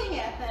looking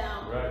at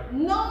them, right,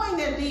 knowing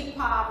their deep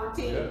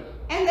poverty,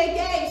 and they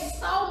gave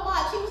so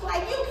much. He was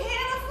like, you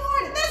can't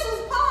afford it. This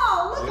was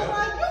Paul looking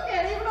like, you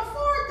can't even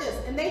afford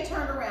this. And they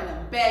turned around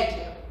and begged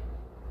him,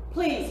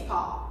 please,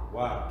 Paul.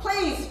 Wow.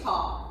 Please,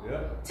 Paul.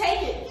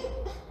 Take it.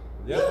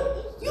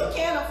 You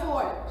can't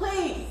afford it.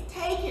 Please,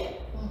 take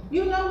it.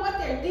 You know what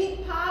their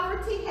deep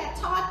poverty had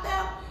taught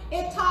them?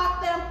 It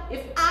taught them,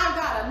 if I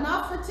got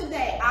enough for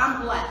today,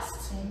 I'm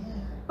blessed.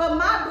 But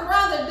my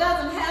brother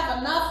doesn't have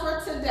enough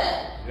for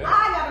today.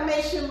 I got to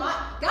make sure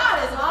God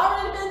has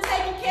already been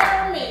taking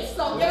care of me.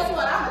 So guess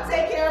what? I'm going to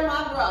take care of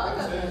my brother.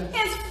 Because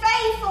his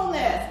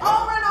faithfulness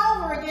over and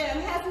over again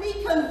has me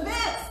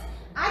convinced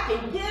I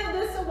can give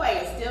this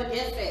away and still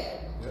get fed.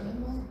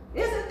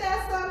 Isn't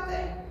that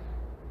something?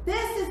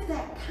 This is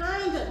that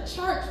kind of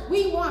church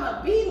we want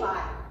to be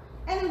like.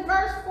 And in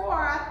verse 4,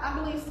 I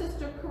believe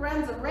Sister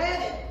Karenza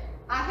read it.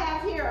 I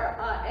have here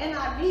an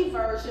NIV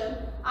version.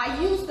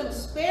 I use them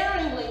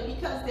sparingly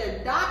because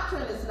their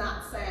doctrine is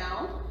not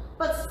sound,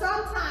 but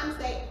sometimes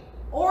they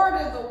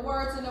order the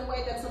words in a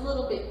way that's a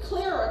little bit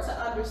clearer to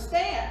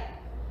understand.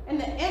 In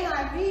the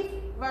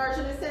NIV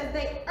version, it says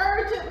they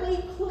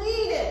urgently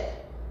pleaded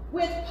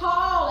with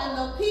Paul and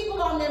the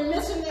people on their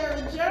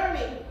missionary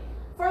journey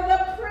for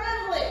the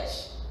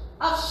privilege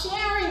of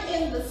sharing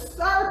in the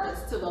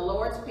service to the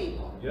Lord's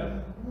people.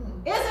 Yep.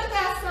 Isn't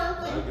that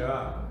something? My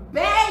God.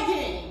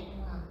 Begging,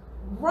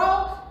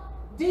 broke,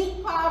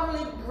 deep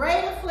poverty,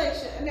 great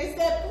affliction. And they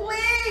said,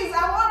 please,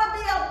 I want to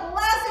be a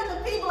blessing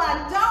to people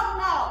I don't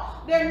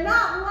know. They're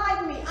not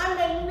like me. I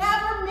may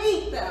never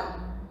meet them.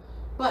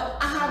 But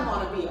I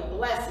want to be a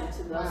blessing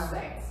to those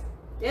saints.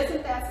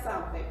 Isn't that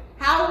something?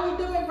 How do we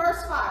do in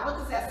verse 5? What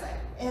does that say?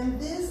 And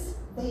this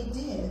they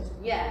did.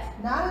 Yes.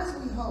 Not as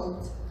we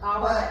hoped,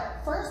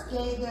 but first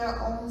gave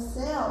their own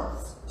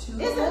selves to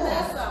the Lord. Isn't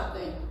that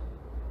something?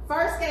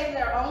 First gave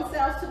their own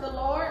selves to the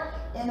Lord.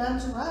 And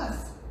unto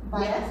us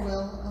by the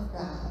will of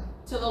God.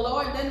 To the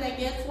Lord, then they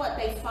guess what?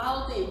 They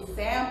followed the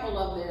example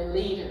of their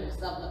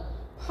leaders, of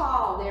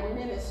Paul, their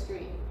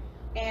ministry.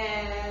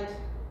 And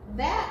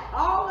that,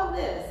 all of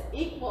this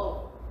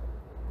equal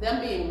them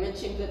being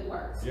rich in good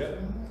works.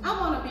 I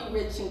want to be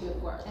rich in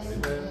good works.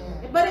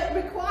 But it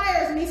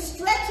requires me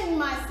stretching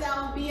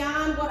myself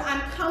beyond what I'm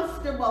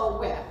comfortable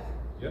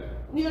with.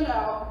 You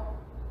know,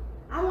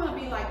 I want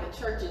to be like the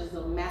churches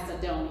of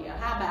Macedonia.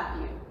 How about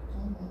you?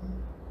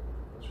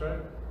 That's right.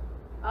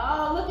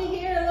 Oh, look at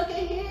here, look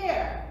at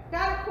here.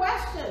 Got a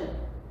question.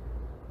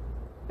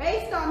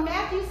 Based on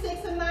Matthew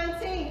 6 and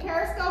 19.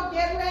 Periscope,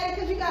 get ready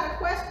because you got a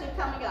question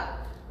coming up.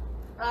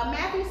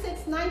 Matthew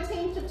 6,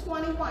 19 to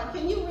 21.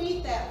 Can you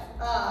read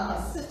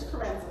that, Sister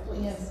Karenza,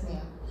 please? Yes,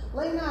 ma'am.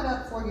 Lay not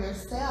up for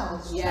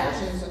yourselves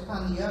treasures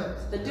upon the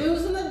earth. The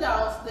do's and the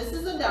don'ts. This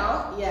is a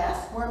don't,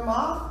 yes. Where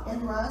moth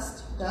and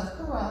rust doth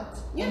corrupt.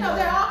 You know,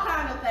 there are all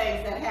kinds of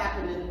things that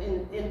happen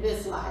in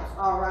this life,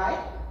 all right?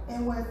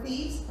 And where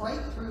thieves break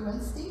through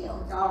and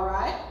steal. All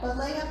right. But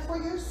lay up for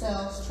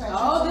yourselves treasures in heaven.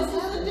 Oh,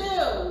 this is the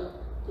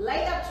do.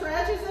 Lay up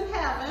treasures in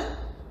heaven.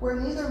 Where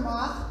neither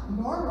moth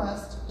nor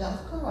rust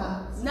doth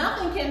corrupt.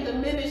 Nothing can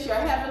diminish your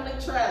heavenly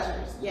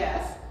treasures,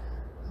 yes.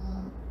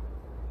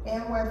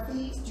 And where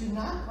thieves do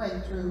not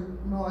break through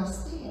nor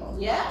steal.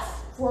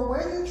 Yes. For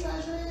where your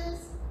treasure is,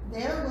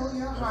 there will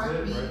your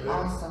heart be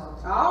also.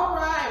 All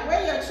right,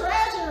 where your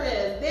treasure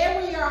is, there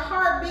will your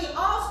heart be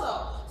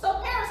also. So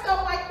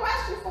Periscope, my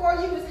question for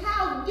you is,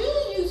 how do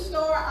you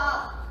store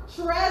up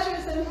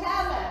treasures in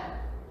heaven?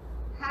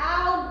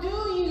 How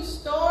do you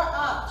store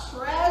up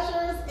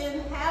treasures in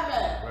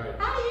heaven? Right.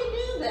 How do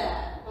you do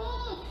that?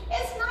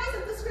 It's nice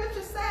that the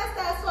scripture says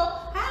that. So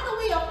how do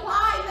we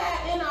apply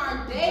that in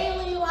our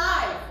daily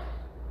life?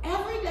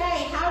 Every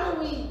day, how do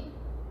we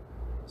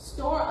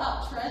store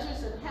up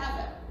treasures in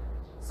heaven?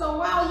 So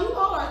while you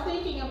all are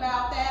thinking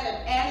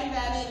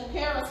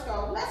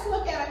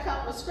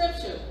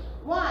scripture.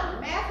 One,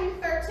 Matthew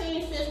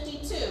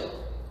 13:52.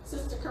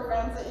 Sister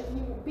Carenza, if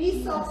you will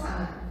be so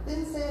kind.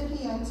 Then said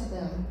he unto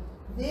them,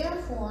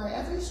 therefore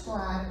every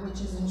scribe which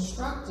is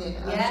instructed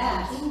unto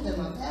the kingdom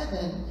of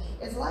heaven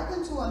is like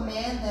unto a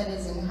man that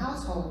is an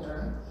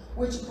householder,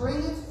 which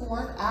bringeth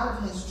forth out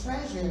of his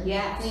treasure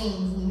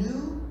things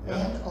new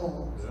and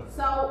old.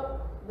 So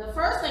the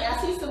first thing, I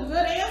see some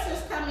good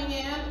answers coming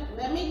in.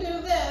 Let me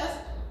do this.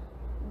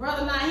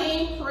 Brother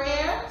Naheem,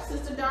 prayer.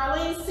 Sister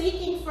Darlene,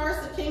 seeking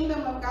first the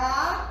kingdom of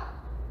God.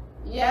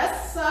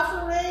 Yes,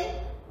 suffering.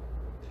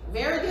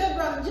 Very good,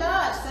 Brother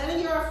Judge. Setting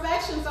your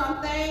affections on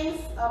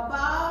things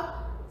above.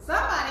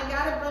 Somebody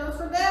got it, Brother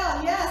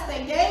Fidel. Yes,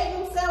 they gave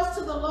themselves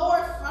to the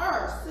Lord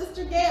first.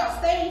 Sister Gail,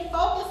 staying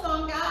focused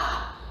on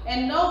God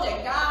and know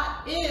that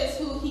God is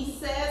who he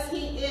says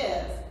he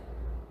is.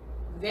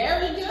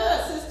 Very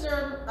good,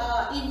 Sister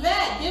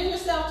Yvette. Give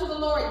yourself to the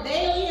Lord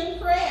daily in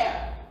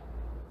prayer.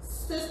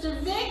 Sister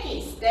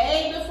Vicky,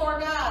 stay before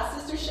God.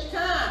 Sister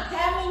Shakan,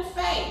 having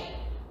faith.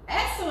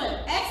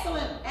 Excellent,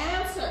 excellent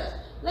answers.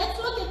 Let's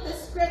look at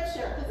this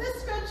scripture, because this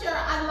scripture,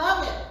 I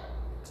love it.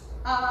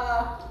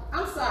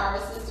 I'm sorry,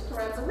 Sister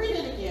Carenza, read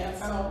it again.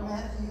 So,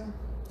 Matthew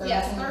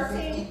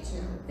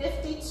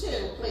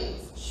 13:52,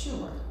 please.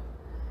 Sure.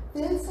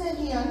 Then said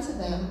he unto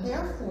them,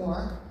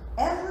 therefore,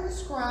 every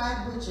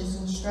scribe which is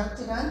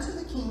instructed unto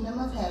the kingdom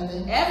of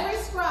heaven. Every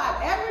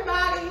scribe,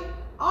 everybody,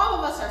 all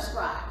of us are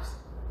scribes.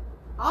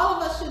 All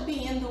of us should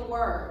be in the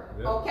word,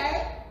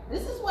 okay?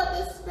 This is what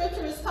this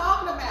scripture is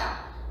talking about.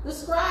 The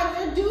scribe,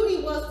 their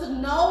duty was to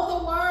know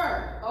the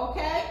word,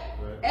 okay?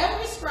 Right.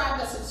 Every scribe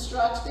that's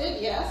instructed,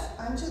 yes.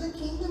 Unto the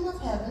kingdom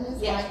of heaven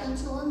is like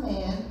unto a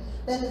man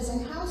that is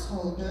an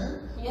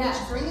householder,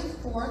 which bringeth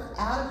forth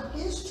out of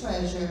his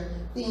treasure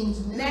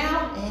things new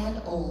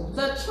and old.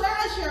 The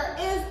treasure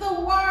is the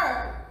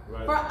word.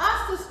 Right. For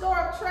us to store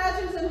up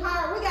treasures in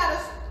heart, we got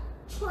to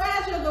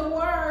treasure the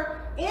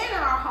word in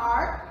our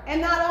heart. And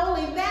not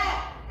only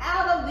that,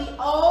 out of the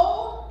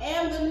old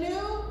and the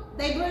new,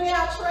 they bring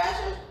out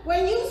treasures.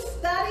 When you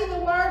study the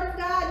word of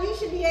God, you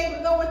should be able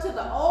to go into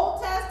the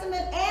Old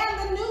Testament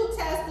and the New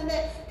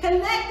Testament,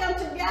 connect them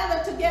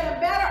together to get a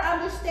better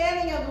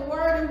understanding of the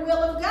word and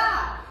will of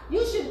God.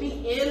 You should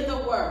be in the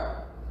word.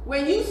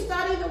 When you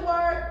study the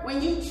word,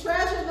 when you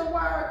treasure the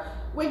word,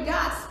 when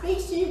God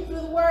speaks to you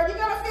through the word, you're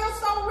going to feel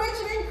so rich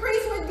and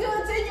increased with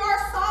goods in your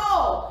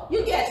soul.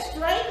 You get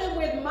strengthened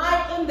with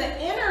might in the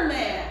inner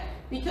man,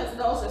 because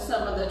those are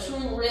some of the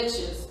true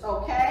riches,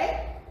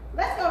 okay?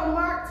 Let's go to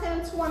Mark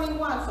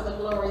 10:21 for the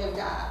glory of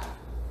God.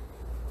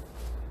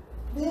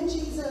 Then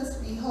Jesus,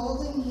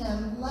 beholding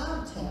him,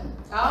 loved him.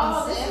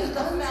 Oh, this is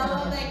the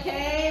fellow that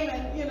came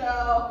and,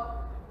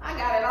 I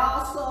got it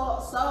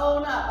all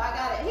sewn up. I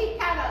got it. He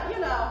kind of,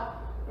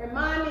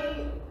 remind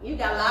me, you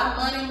got a lot of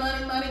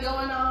money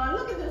going on.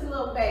 Look at this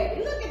little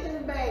baby. Look at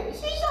this baby.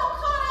 She's so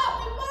caught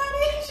up in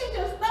money. She's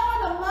just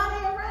throwing the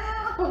money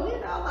around,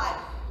 like,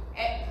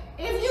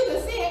 if you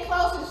can see it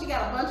closer, she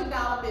got a bunch of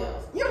dollar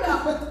bills,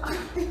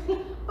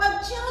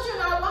 But children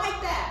are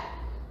like that,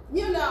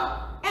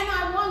 And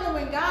I wonder,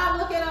 when God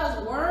look at us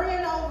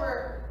worrying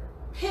over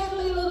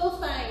piddly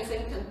little things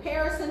in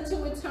comparison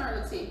to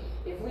eternity,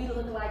 if we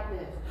look like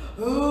this,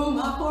 oh,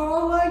 my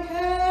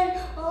 401k,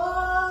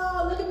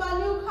 oh, look at my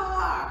new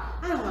car.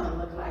 I don't want to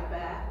look like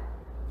that.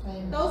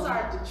 Amen. Those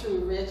aren't the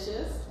true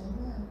riches.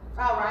 Amen.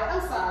 All right,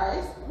 I'm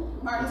sorry.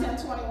 Mark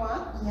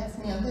 10:21. Yes,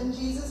 ma'am. Then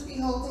Jesus,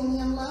 beholding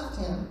him, loved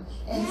him,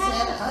 and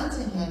said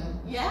unto him,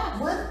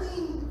 one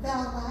thing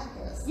thou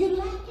lackest. You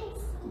lacking?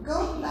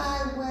 Go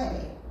thy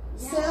way,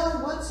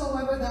 sell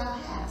whatsoever thou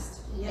hast,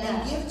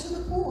 and give to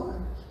the poor,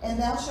 and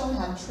thou shalt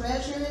have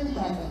treasure in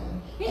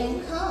heaven.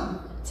 And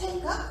come,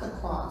 take up the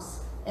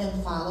cross,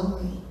 and follow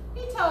me.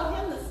 He told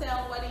him to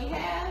sell what he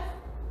had.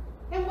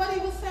 And what he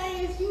was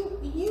saying is,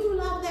 you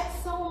love that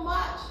so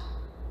much.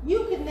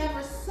 You can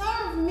never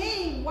serve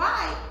me.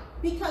 Why?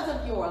 Because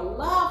of your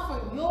love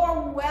for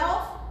your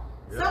wealth.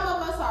 Some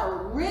of us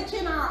are rich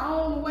in our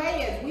own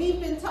way, as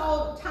we've been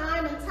told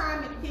time and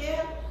time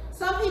again.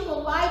 Some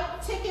people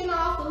like ticking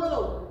off the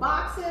little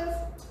boxes.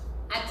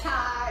 I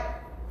tithe.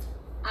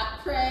 I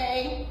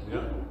pray.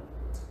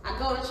 I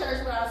go to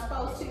church when I'm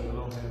supposed to.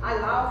 I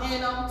log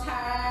in on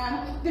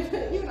time.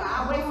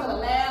 I wait for the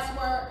last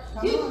word.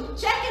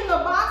 Checking the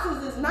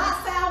boxes is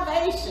not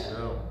salvation.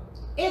 No.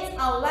 It's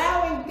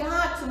allowing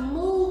God to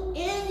move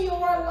in your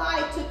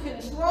life, to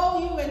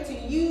control you and to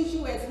use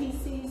you as he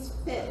sees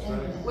fit.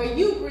 Right. Where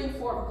you bring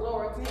forth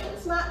glory to him.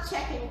 It's not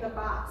checking the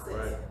boxes.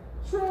 Right.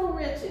 True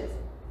riches.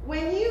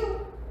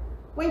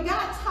 When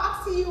God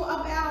talks to you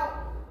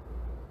about,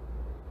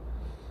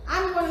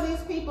 I'm one of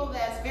these people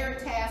that's very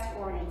task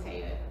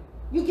orientated.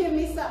 You give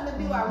me something to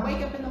do, I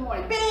wake up in the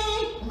morning,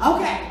 bing,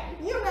 okay,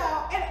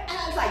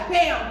 and it's like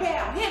bam,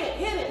 bam, hit it,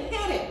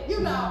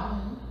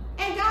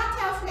 And God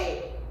tells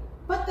me,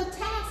 but the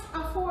tasks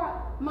are for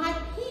my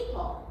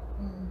people.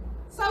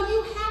 So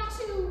you have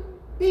to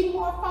be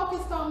more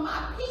focused on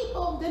my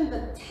people than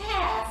the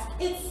task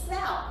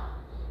itself.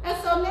 And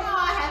so now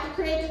I have to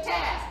create the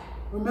task.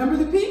 remember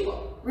the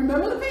people,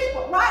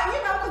 right?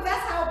 You know, because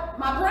that's how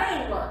my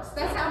brain works.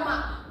 That's how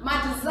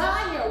my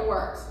desire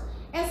works.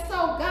 And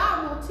so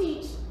God will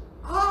teach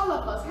all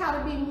of us how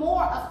to be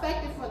more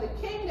effective for the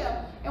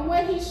kingdom. And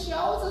when he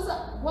shows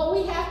us what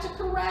we have to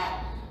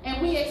correct,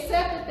 and we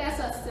accept it, that's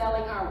us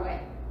selling our way.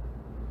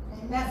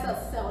 That's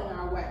us selling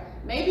our way.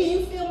 Maybe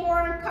you feel more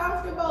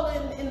uncomfortable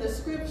in the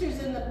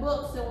scriptures, in the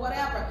books, and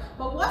whatever.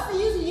 But what's the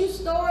use of you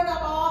storing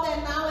up all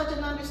that knowledge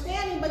and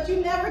understanding, but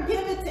you never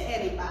give it to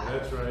anybody?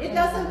 That's right. It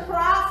doesn't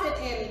profit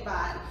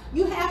anybody.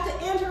 You have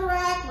to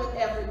interact with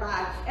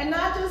everybody and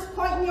not just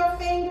pointing your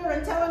finger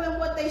and telling them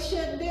what they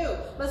should do.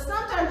 But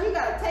sometimes you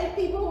got to take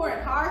people who are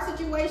in hard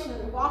situations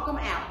and walk them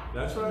out.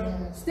 That's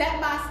right.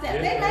 Step by step.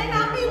 Yeah, they may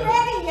not be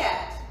ready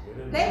yet.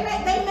 They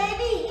may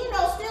be, you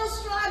know, still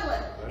struggling.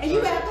 That's and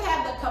you right. have to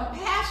have the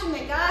compassion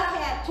that God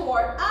had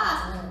toward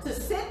us to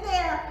sit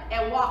there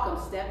and walk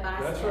them step by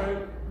That's step.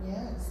 right.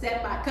 Yes.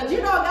 Step by. Because you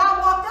know God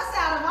walked us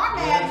out of our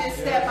madness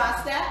step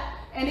by step.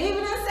 And even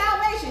in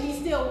salvation, he's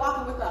still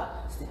walking with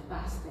us step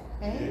by step.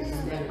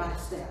 Amen. Step by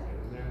step.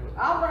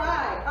 All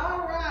right,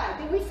 all right.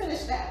 Did we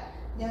finish that?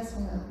 Yes,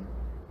 ma'am.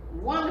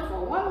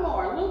 Wonderful. One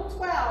more. Luke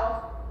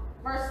 12,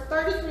 verse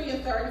 33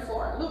 and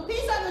 34. Luke,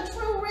 these are the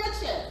true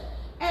riches.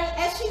 And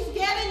as she's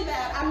getting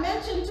that, I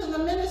mentioned to the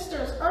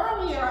ministers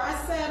earlier, I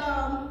said,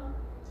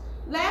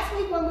 last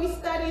week when we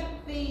studied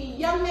the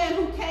young man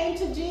who came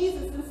to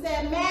Jesus and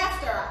said,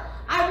 Master,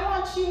 I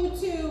want you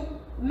to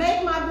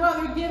make my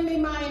brother give me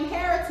my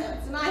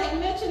inheritance. And I had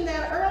mentioned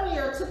that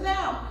earlier to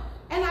them.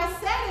 And I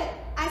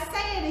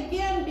say it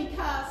again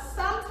because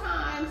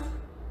sometimes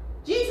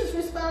Jesus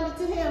responded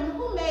to him,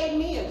 who made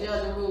me a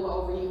judge and ruler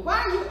over you? Why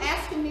are you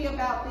asking me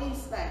about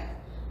these things?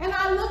 And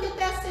I look at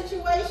that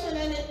situation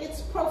and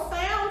it's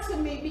profound to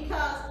me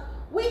because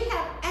we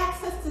have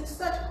access to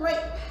such great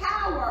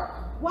power.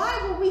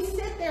 Why would we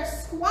sit there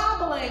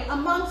squabbling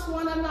amongst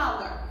one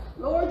another?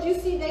 Lord, you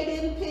see, they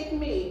didn't pick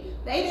me.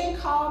 They didn't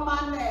call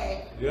my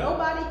name. Yeah.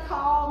 Nobody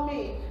called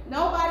me.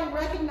 Nobody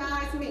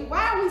recognized me.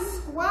 Why are we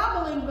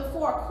squabbling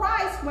before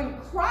Christ when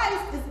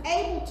Christ is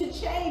able to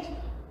change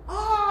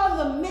all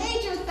the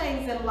major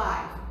things in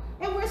life?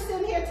 And we're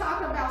sitting here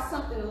talking about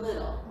something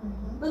little.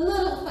 The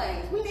little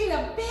things. We need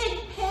a big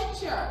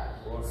picture.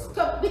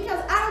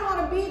 Because I don't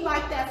want to be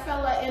like that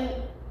fella and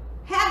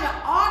have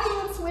an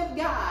audience with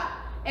God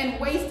and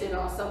waste it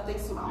on something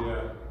small.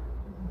 Yeah.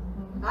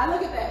 I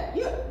look at that.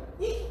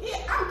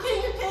 I'm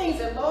King of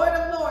Kings and Lord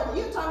of Lords.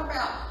 You're talking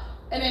about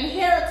an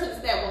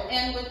inheritance that will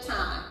end with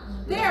time.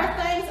 There are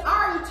things,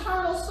 our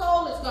eternal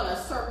soul is going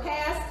to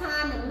surpass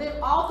time and live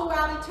all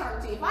throughout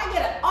eternity. If I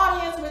get an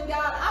audience with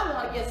God, I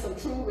want to get some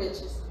true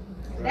riches.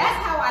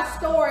 That's how I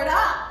store it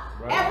up.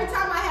 Right. Every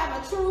time I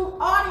have a true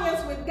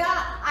audience with God,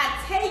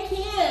 I take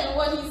in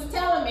what he's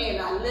telling me and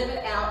I live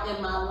it out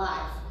in my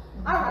life.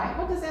 All right,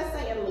 what does that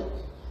say in Luke?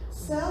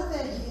 Sell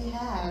that ye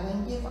have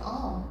and give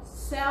alms.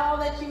 Sell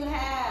that you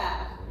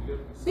have.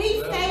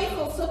 Be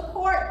faithful.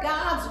 Support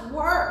God's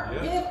work.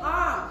 Yeah. Give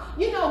alms.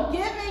 You know,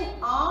 giving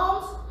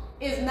alms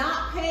is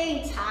not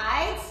paying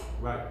tithes.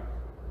 Right.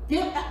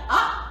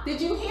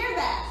 Did you hear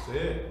that? Say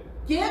it.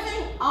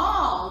 Giving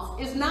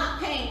alms is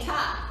not paying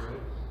tithes.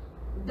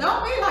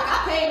 Don't be like,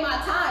 I paid my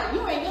tithe.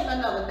 You ain't getting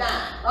another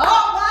dime.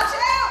 Oh, watch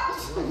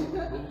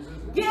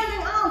out.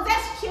 Giving alms,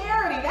 that's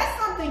charity. That's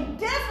something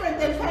different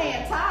than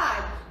paying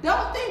tithe.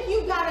 Don't think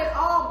you got it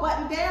all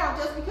buttoned down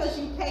just because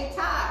you pay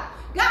tithe.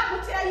 God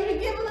will tell you to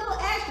give a little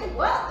extra.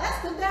 Well,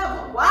 that's the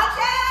devil. Watch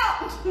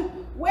out.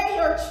 Where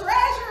your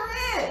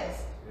treasure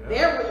is,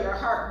 there will your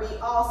heart be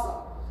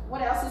also.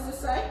 What else does it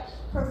say?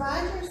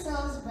 Provide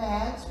yourselves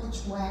bags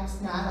which wax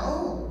not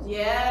old.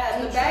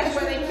 Yes, the bags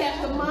where they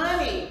kept the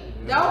money.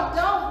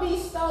 Don't be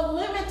so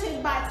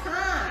limited by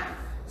time.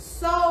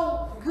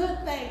 Sow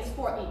good things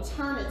for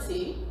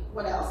eternity.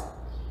 What else?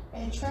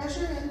 A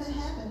treasure in the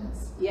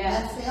heavens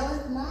that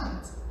faileth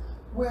not,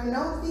 where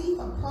no thief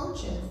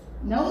approacheth,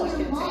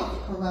 neither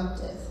moth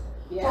corrupteth.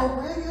 For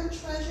where your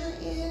treasure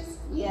is,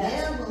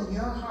 there will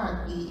your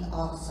heart be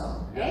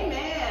also.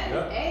 Amen.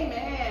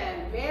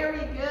 Amen.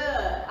 Very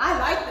good. I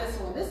like this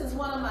one. This is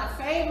one of my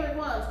favorite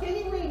ones. Can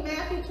you read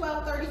Matthew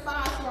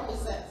 12:35 for me,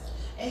 sis?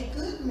 A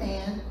good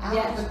man out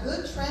of the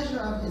good treasure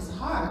of his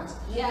heart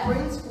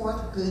brings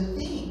forth good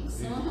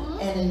things.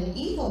 And an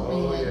evil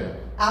man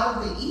out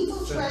of the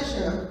evil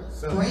treasure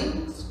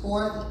brings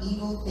forth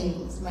evil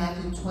things.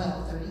 Matthew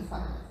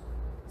 12:35.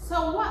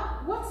 So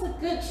what's a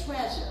good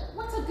treasure?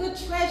 What's a good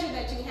treasure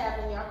that you have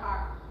in your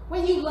heart?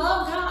 When you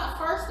love God,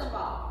 first of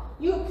all,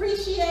 you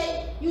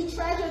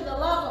treasure the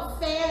love of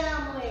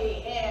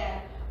family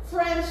and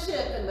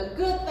friendship and the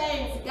good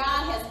things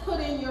God has put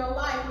in your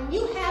life. When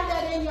you have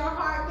that in your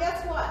heart,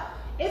 guess what?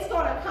 It's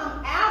going to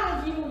come out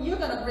of you and you're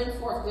going to bring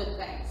forth good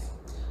things.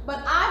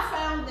 But I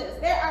found this.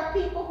 There are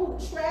people who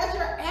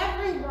treasure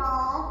every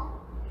wrong,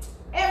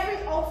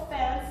 every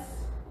offense,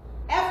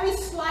 every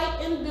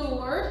slight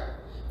endured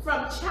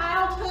from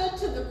childhood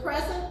to the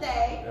present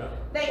day.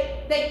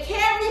 They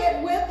carry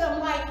it with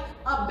them like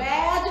a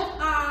badge of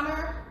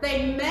honor.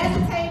 They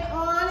meditate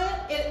on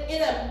it. it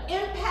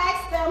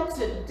impacts them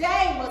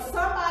today. What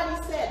somebody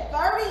said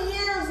 30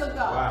 years ago.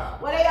 Wow.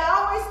 Well, they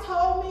always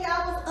told me I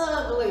was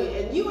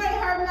ugly, and you ain't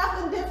heard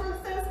nothing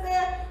different since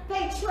then.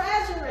 They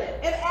treasure it.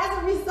 And as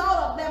a result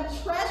of them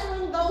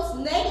treasuring those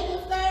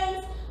negative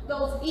things,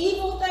 those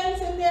evil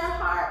things in their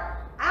heart,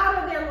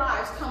 out of their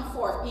lives come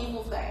forth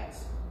evil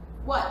things.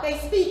 What? They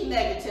speak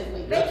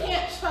negatively. They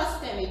can't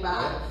trust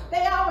anybody.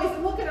 They always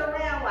looking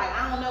around like,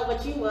 I don't know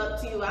what you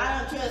up to. I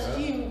don't trust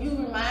you. You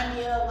remind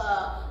me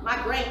of my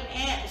great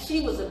aunt.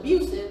 She was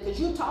abusive because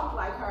you talk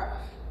like her.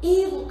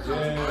 Evil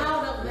comes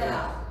out of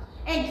them.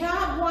 And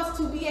God wants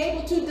to be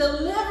able to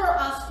deliver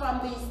us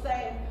from these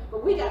things.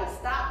 But we got to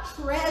stop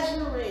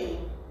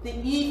treasuring the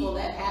evil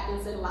that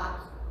happens in life.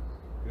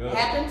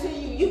 Happen to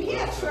you. You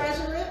can't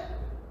treasure it.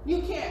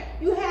 You can't.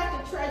 You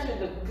have to treasure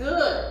the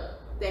good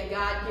that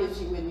God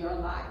gives you in your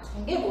life.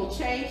 It will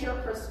change your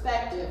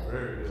perspective.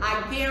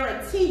 I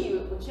guarantee you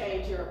it will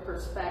change your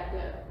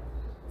perspective.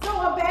 So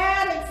a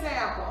bad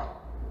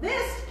example,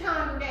 this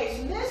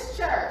congregation, this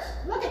church,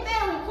 look at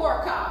their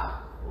report card.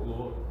 Oh,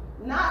 Lord.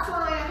 Not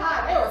flying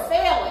high. They were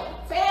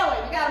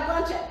failing. They got a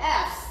bunch of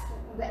F's.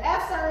 The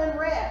F's are in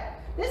red.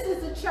 This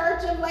is the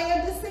church of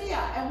Laodicea,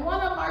 and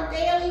one of our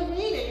daily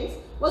readings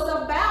was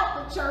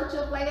about the church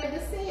of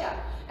Laodicea.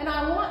 And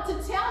I want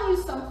to tell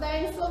you some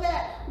things so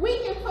that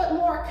we can put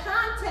more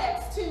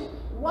context to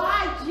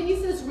why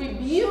Jesus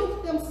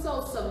rebuked them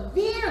so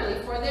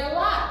severely for their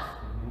life.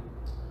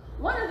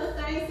 One of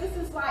the things, this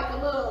is like a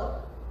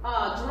little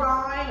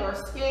drawing or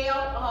scale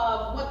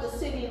of what the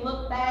city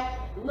looked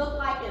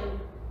like in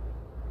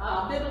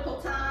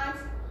biblical times.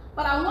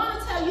 But I want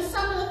to tell you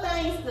some of the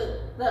things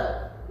that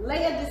the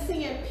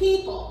Laodicean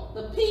people,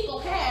 the people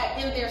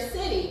had in their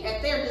city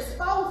at their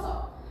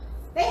disposal.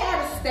 They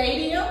had a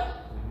stadium,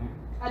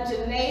 a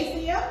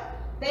gymnasium.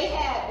 They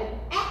had an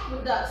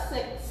aqueduct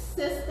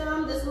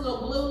system, this little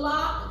blue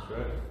lock.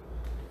 That's right.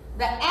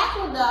 The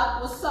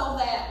aqueduct was so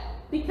that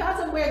because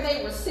of where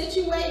they were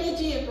situated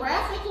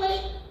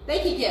geographically,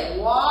 they could get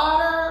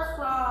water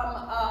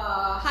from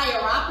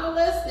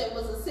Hierapolis. There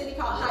was a city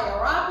called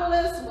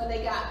Hierapolis where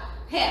they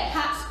had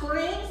hot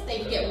springs. They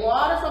could get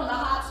water from the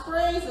hot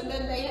springs, and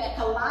then they had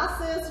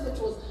Colossus, which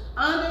was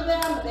under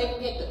them. They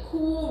could get the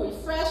cool,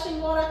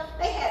 refreshing water.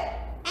 They had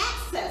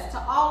access to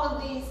all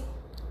of these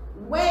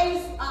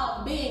ways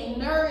of being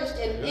nourished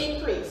and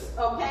increased,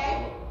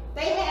 okay?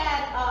 They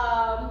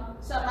had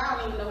something, I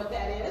don't even know what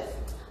that is,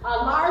 a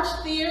large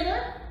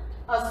theater,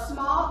 a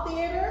small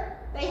theater.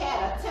 They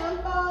had a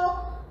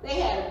temple.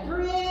 They had a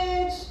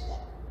bridge,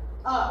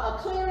 a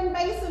clearing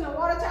basin, a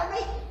water tower.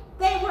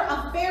 They were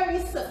a very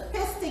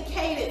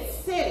sophisticated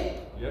city.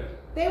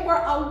 They were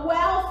a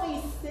wealthy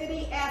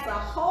city as a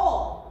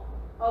whole,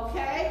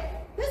 okay?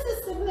 This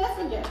is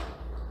significant.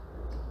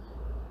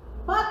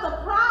 But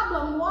the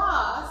problem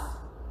was,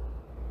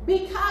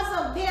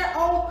 because of their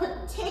own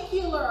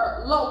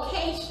particular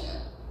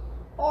location,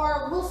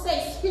 or we'll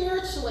say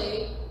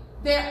spiritually,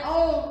 their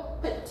own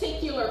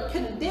particular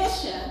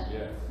condition,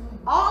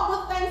 all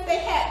the things they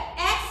had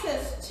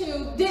access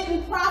to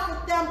didn't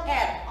profit them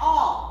at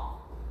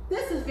all.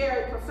 This is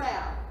very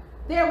profound.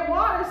 Their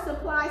water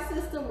supply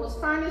system was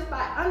furnished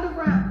by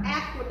underground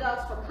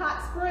aqueducts from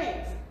hot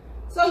springs.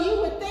 So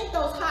you would think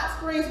those hot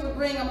springs would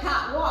bring them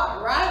hot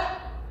water, right?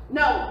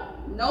 No,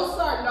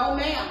 sir, no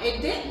ma'am,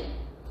 it didn't.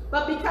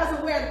 But because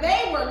of where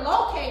they were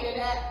located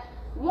at,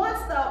 once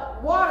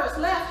the waters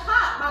left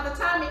hot, by the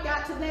time it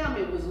got to them,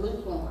 it was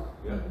lukewarm.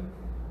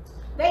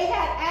 They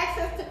had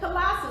access to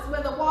Colossus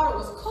where the water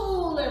was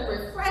cool and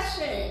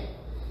refreshing.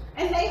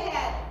 And they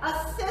had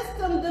a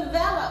system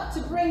developed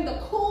to bring the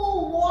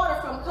cool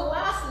water from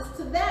Colossus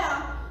to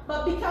them.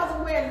 But because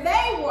of where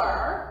they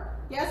were,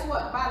 guess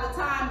what? By the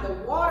time the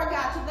water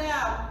got to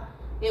them,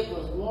 it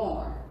was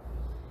warm.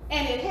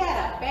 And it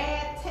had a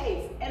bad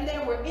taste. And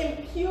there were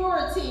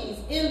impurities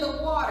in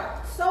the water.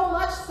 So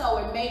much so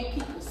it made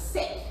people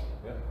sick.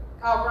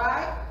 All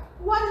right?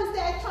 What is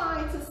that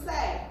trying to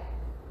say?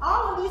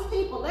 All of these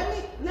people, let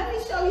me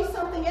show you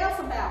something else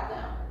about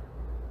them.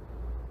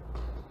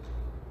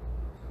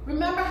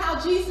 Remember how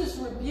Jesus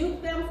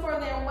rebuked them for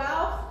their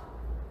wealth?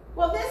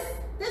 Well,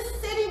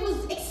 this city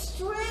was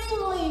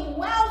extremely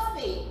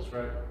wealthy. That's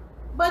right.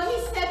 But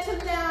he said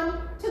to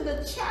them, to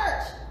the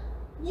church,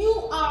 you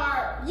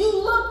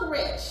look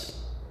rich.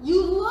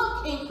 You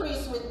look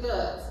increased with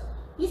goods.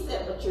 He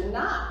said, but you're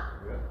not.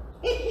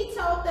 He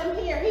told them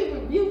here, he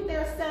rebuked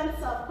their sense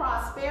of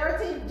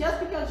prosperity just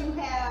because you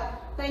have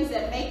things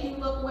that make you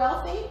look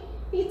wealthy.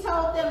 He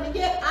told them to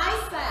get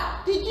ice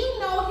out. Did you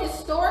know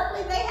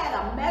historically they had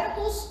a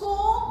medical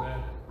school?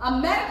 A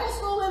medical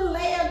school in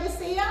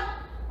Laodicea?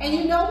 And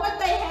you know what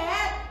they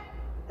had?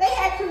 They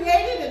had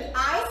created an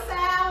eye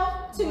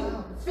salve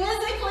to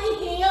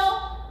physically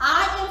heal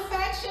eye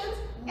infections.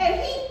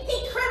 And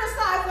he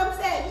criticized them,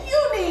 said,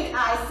 you need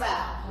eye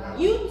salve.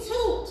 You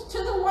toot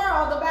to the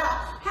world about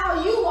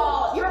how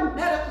your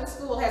medical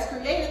school has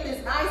created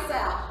this eye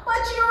salve, but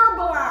you're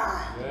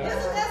blind.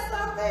 Isn't that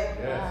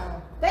something?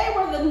 They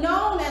were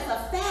known as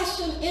a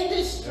fashion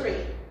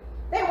industry.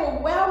 They were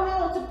well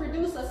known to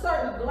produce a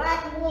certain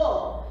black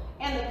wool,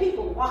 and the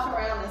people walk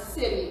around the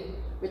city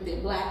with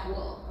their black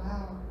wool.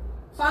 Wow.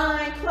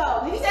 Fine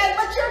clothes. He said,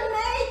 but you're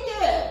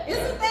naked.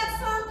 Isn't that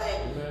something?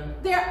 Amen.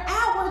 There are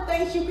outward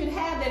things you can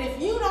have that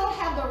if you don't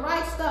have the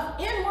right stuff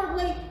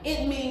inwardly,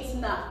 it means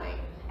nothing.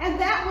 And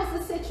that was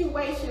the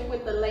situation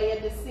with the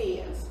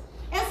Laodiceans.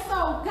 And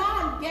so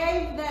God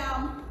gave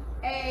them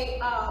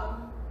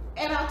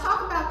and I'll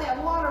talk about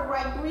that water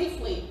right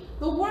briefly.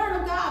 The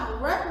Word of God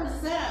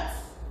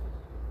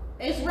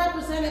is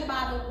represented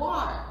by the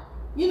water.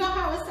 You know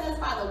how it says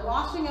by the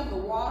washing of the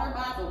water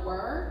by the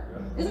Word?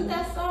 Yeah. Isn't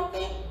that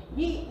something?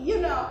 You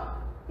know,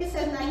 it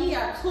says, now ye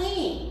are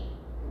clean,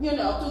 you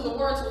know, through the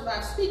words which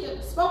I've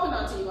spoken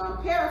unto you. I'm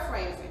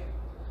paraphrasing.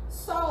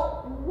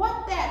 So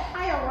what that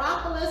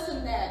Hierapolis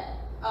and that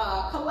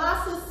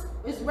Colossus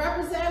is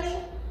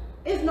representing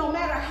is no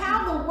matter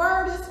how the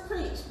word is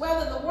preached,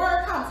 whether the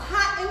word comes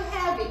hot and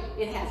heavy,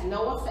 it has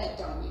no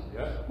effect on you.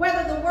 Yeah.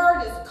 Whether the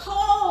word is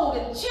cold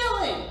and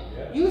chilling,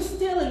 you're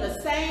still in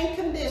the same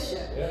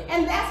condition. Yeah.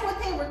 And that's what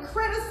they were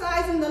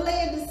criticizing the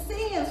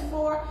Laodiceans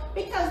for,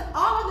 because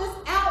all of this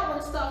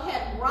outward stuff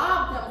had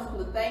robbed them from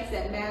the things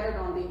that mattered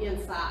on the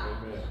inside.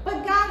 Amen.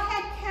 But God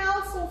had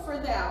counsel for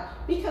them,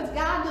 because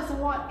God doesn't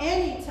want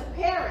any to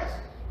perish.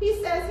 He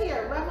says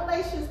here,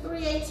 Revelations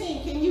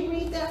 3:18. Can you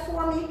read that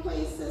for me,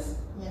 please, sis?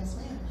 Yes,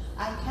 ma'am.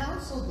 I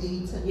counsel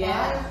thee to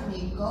buy of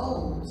me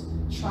gold,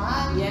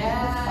 tried in the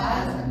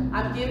fire.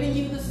 I'm giving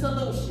you the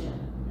solution.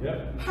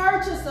 Yep.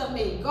 Purchase of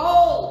me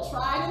gold,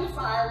 tried in the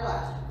fire,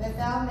 what? That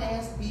thou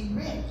mayest be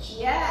rich.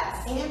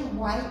 Yes. And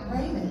white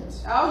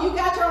raiment. Oh, you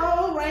got your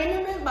own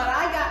raiment, but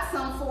I got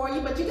some for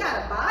you, but you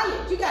got to buy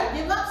it. You got to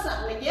give up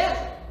something to get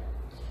it.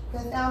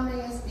 That thou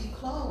mayest be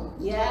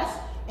clothed. Yes.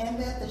 And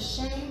that the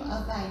shame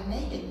of thy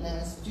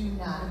nakedness do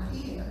not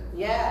appear.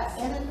 Yes.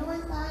 And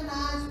anoint thine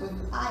eyes with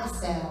eye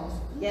salve,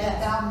 that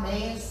thou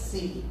mayest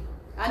see.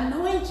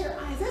 Anoint your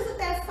eyes. Isn't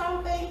that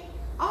something?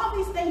 All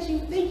these things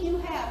you think you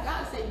have.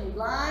 God said you're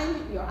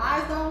blind, your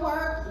eyes don't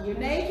work, you're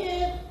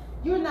naked,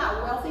 you're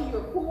not wealthy,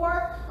 you're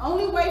poor.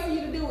 Only way for you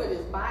to do it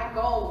is buy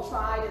gold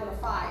tried in the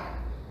fire.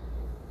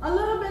 A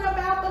little bit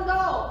about the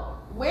gold.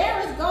 Where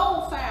is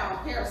gold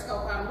found?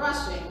 Periscope, I'm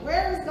rushing.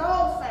 Where is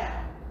gold found?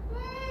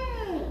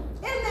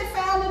 Isn't it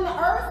found in the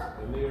earth?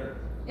 In the earth.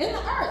 In the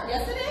earth,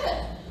 yes it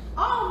is.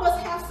 All of us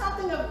have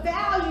something of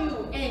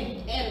value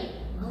and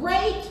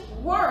great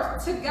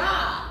worth to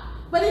God,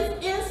 but it's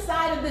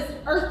inside of this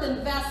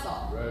earthen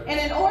vessel. Right. And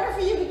in order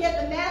for you to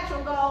get the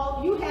natural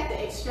gold, you have to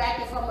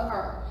extract it from the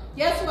earth.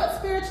 Guess what?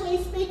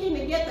 Spiritually speaking,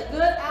 to get the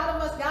good out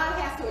of us, God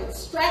has to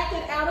extract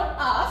it out of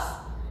us.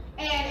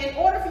 And in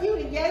order for you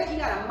to get it, you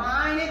got to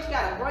mine it, you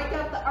got to break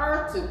up the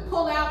earth to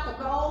pull out the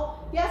gold.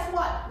 Guess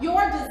what?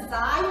 Your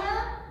desire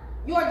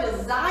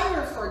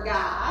for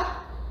God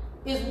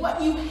is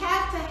what you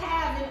have to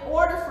have in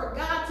order for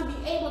God to be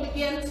able to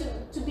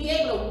be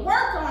able to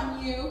work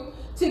on you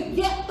to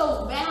get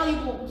those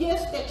valuable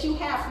gifts that you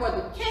have for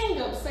the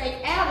kingdom's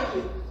sake out of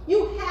you.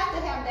 You have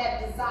to have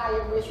that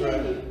desire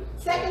within you.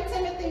 2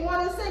 Timothy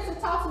 1:6, it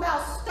talks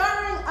about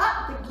stirring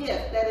up the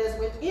gift that is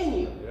within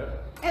you. Yep.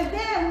 And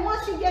then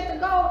once you get the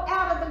gold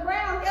out of the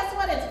ground, guess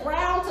what? It's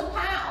ground to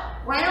powder.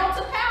 Ground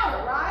to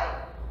powder, right?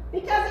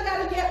 Because you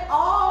got to get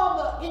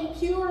all the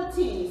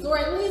impurities, or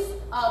at least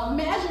a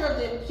measure of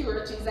the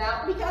impurities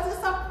out, because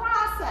it's a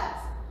process.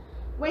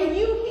 When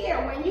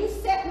you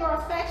set your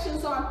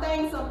affections on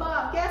things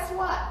above, guess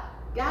what?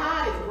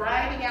 God is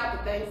grinding out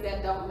the things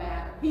that don't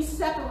matter. He's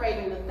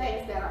separating the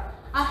things that are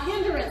a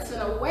hindrance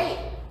and a weight,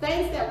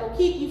 things that will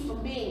keep you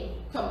from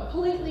being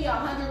completely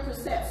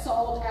 100%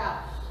 sold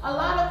out. A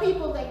lot of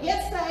people, they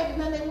get saved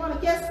and then they want to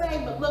get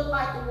saved but look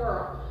like the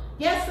world.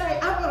 Get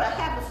saved, I want to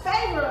have the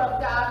favor of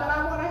God, but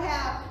I want to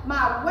have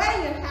my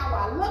way in how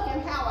I look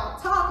and how I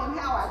talk and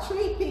how I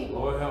treat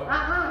people.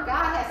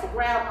 God has to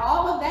ground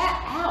all of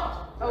that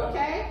out,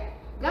 okay?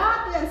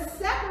 God then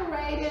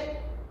separated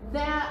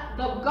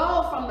the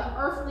gold from the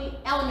earthly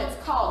elements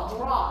called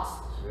dross.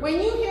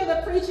 When you hear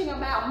the preaching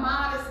about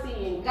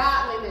modesty and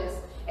godliness,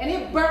 and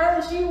it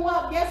burns you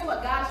up, guess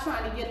what? God is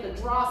trying to get the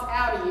dross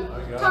out of you.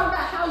 Talk about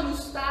how you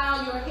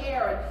style your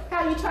hair and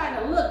how you're trying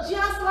to look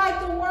just like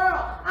the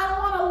world. I don't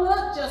want to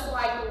look just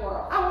like the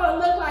world. I want to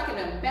look like an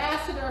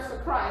ambassador for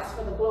Christ,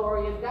 for the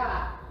glory of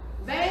God.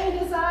 Vain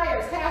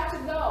desires have to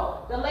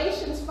go.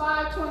 Galatians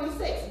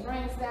 5:26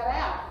 brings that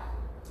out.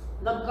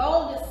 The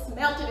gold is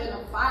smelted in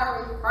a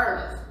fiery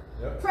furnace.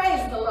 Yep.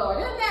 Praise the Lord.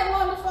 Isn't that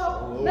wonderful?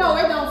 Oh. No,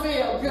 it don't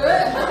feel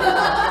good.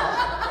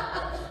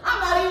 I'm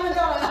not even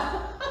going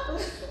to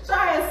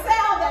try and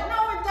sell that. No,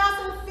 it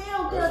doesn't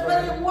feel good,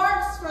 but it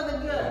works for the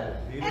good.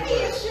 And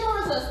he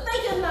assures us,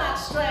 think not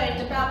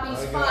strange about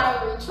these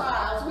fiery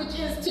trials, which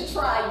is to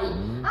try you.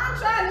 I'm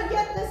trying to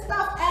get this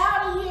stuff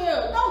out of you.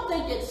 Don't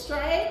think it's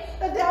strange.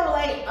 The devil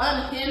ain't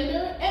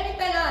unhindered.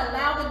 Anything I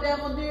allow the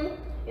devil to do,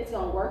 it's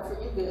going to work for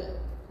you good.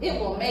 It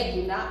will make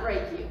you, not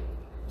break you.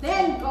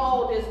 Then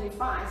gold is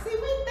refined. See,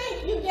 we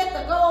think you get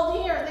the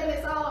gold here and then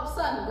it's all of a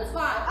sudden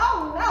refined.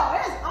 Oh no,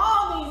 there's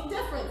all these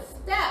different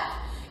steps.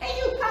 And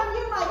you're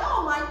like,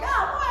 oh my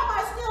God, why am I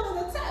still in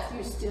the test?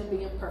 You're still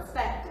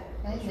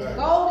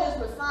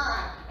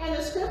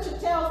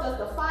tells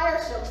us the fire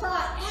shall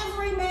try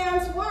every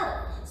man's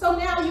work. So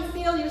now you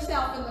feel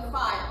yourself in the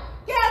fire.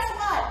 Guess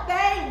what?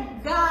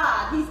 Thank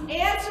God. He's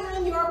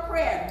answering your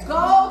prayer.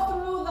 Go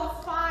through the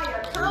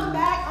fire. Come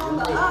back on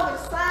the other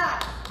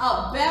side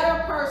a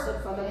better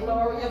person for the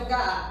glory of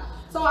God.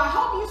 So I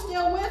hope you're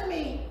still with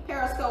me,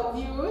 Periscope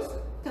viewers,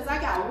 because I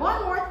got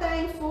one more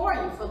thing for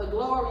you for the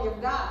glory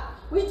of God.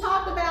 We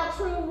talked about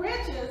true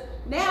riches.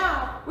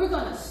 Now we're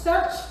going to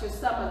search for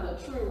some of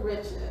the true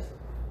riches.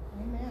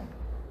 Amen.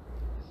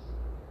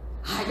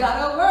 I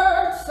got a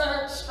word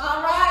search,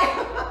 all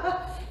right?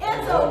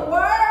 It's a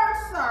word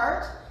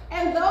search.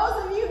 And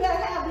those of you that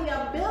have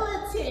the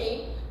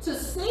ability to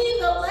see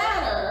the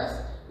letters,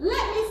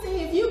 let me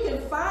see if you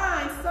can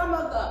find some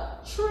of the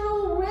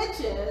true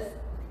riches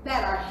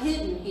that are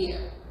hidden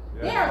here.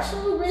 Yeah. There are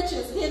true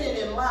riches hidden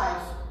in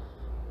life,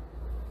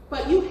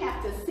 but you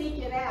have to seek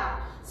it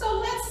out. So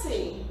let's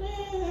see.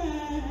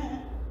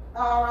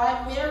 All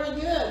right,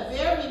 very good,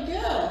 very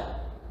good.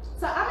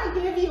 So I'm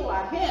going to give you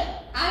a hint.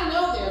 I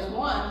know there's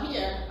one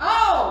here.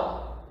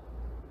 Oh,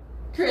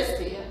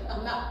 Christy.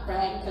 I'm not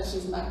bragging because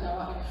she's not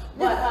knowing.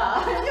 But,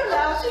 you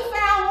know, she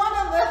found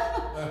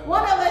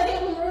one of the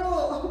hidden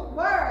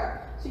words.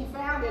 She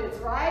found it. It's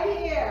right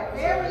here.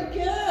 Very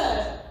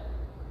good.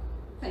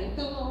 Thank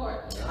the Lord.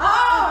 Oh,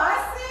 I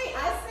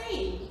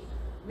see.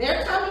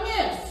 They're coming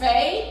in.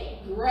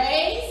 Faith,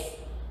 grace.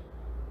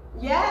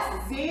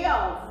 Yes,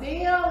 zeal.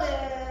 Zeal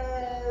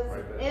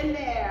is in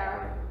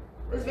there.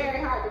 It's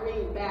very hard to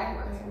read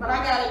backwards, but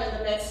I got it in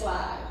the next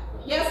slide.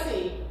 Yes,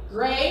 see.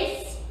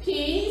 Grace,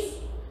 peace.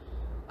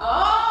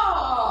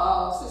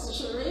 Oh,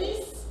 Sister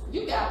Sharice,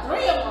 you got 3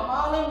 of them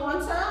all in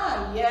one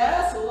time.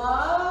 Yes,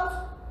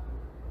 love.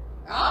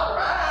 All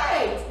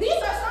right. These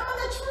are some of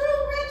the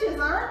true riches,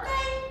 aren't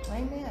they?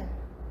 Amen.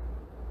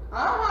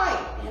 All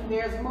right, and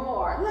there's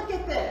more. Look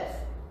at this.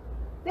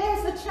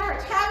 There's the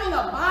church having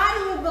a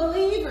body of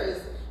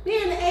believers,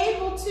 being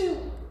able to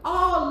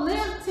all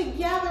live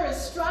together and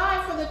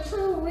strive for the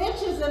true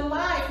riches in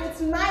life. It's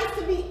nice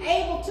to be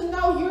able to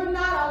know you're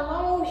not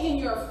alone in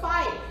your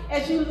fight.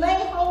 As you lay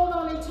hold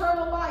on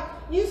eternal life,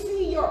 you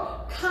see your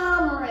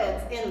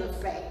comrades in the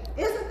faith.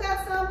 Isn't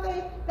that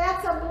something?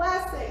 That's a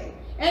blessing.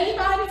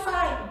 Anybody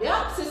find,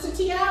 yep, Sister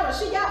Tiara,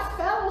 she got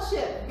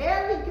fellowship.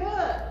 Very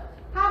good.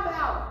 How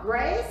about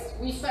grace?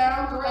 We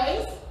found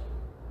grace.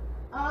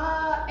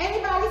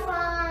 Anybody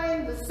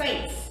find the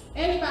saints?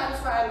 Anybody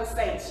find the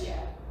saints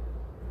yet?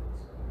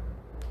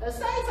 The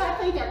saints, I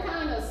think, are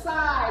kind of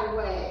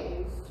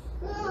sideways.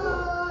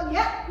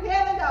 Yep,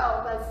 there they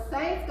go. The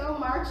saints go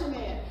marching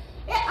in.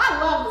 I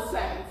love the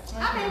saints.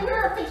 I mean,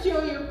 we're a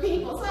peculiar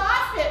people, so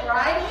I fit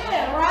right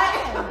in,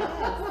 right?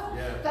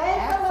 Yeah.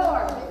 Thank the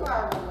Lord.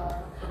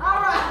 All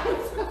right.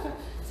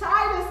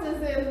 Titus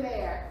is in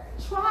there.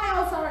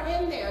 Trials are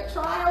in there.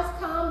 Trials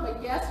come,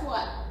 but guess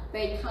what?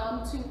 They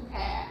come to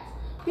pass.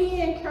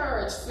 Be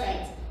encouraged,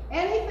 saints.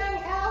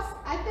 Anything else?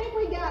 I think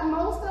we got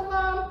most of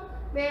them.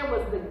 There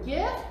was the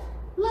gift.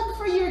 Look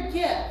for your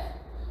gift.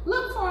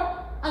 Look for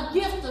a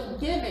gift of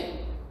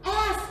giving.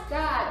 Ask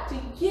God to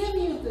give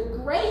you the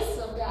grace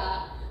of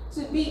God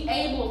to be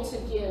able to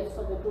give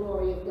for the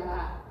glory of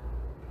God.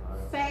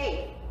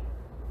 Faith.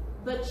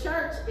 The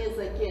church is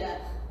a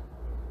gift.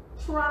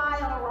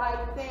 Trial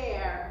right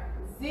there.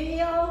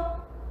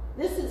 Zeal.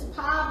 This is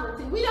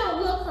poverty. We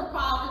don't look for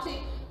poverty,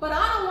 but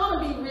I don't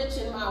want to be rich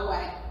in my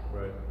way.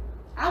 Right.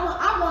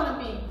 I want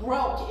to be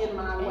broke in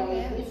my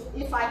way,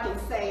 if I can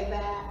say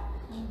that.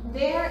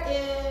 There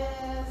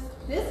is,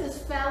 this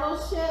is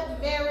fellowship,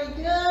 very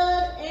good,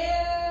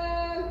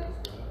 and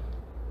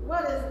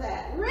what is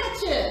that?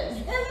 Riches.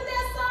 Isn't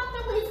that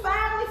something? We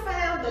finally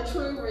found the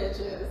true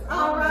riches.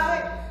 All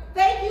right.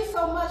 Thank you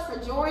so much for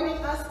joining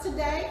us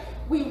today.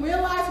 We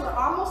realize we're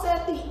almost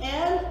at the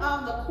end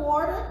of the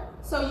quarter,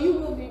 so you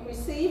will be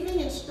receiving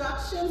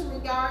instructions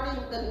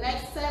regarding the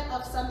next set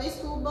of Sunday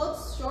school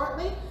books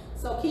shortly.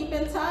 So keep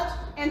in touch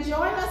and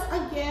join us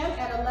again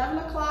at 11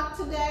 o'clock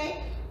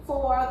today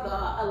for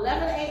the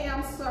 11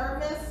 a.m.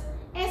 service.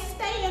 And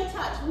stay in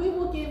touch. We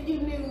will give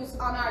you news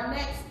on our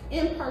next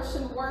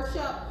in-person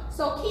worship.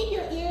 So keep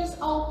your ears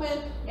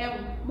open and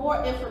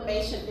more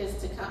information is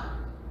to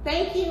come.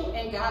 Thank you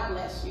and God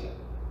bless you.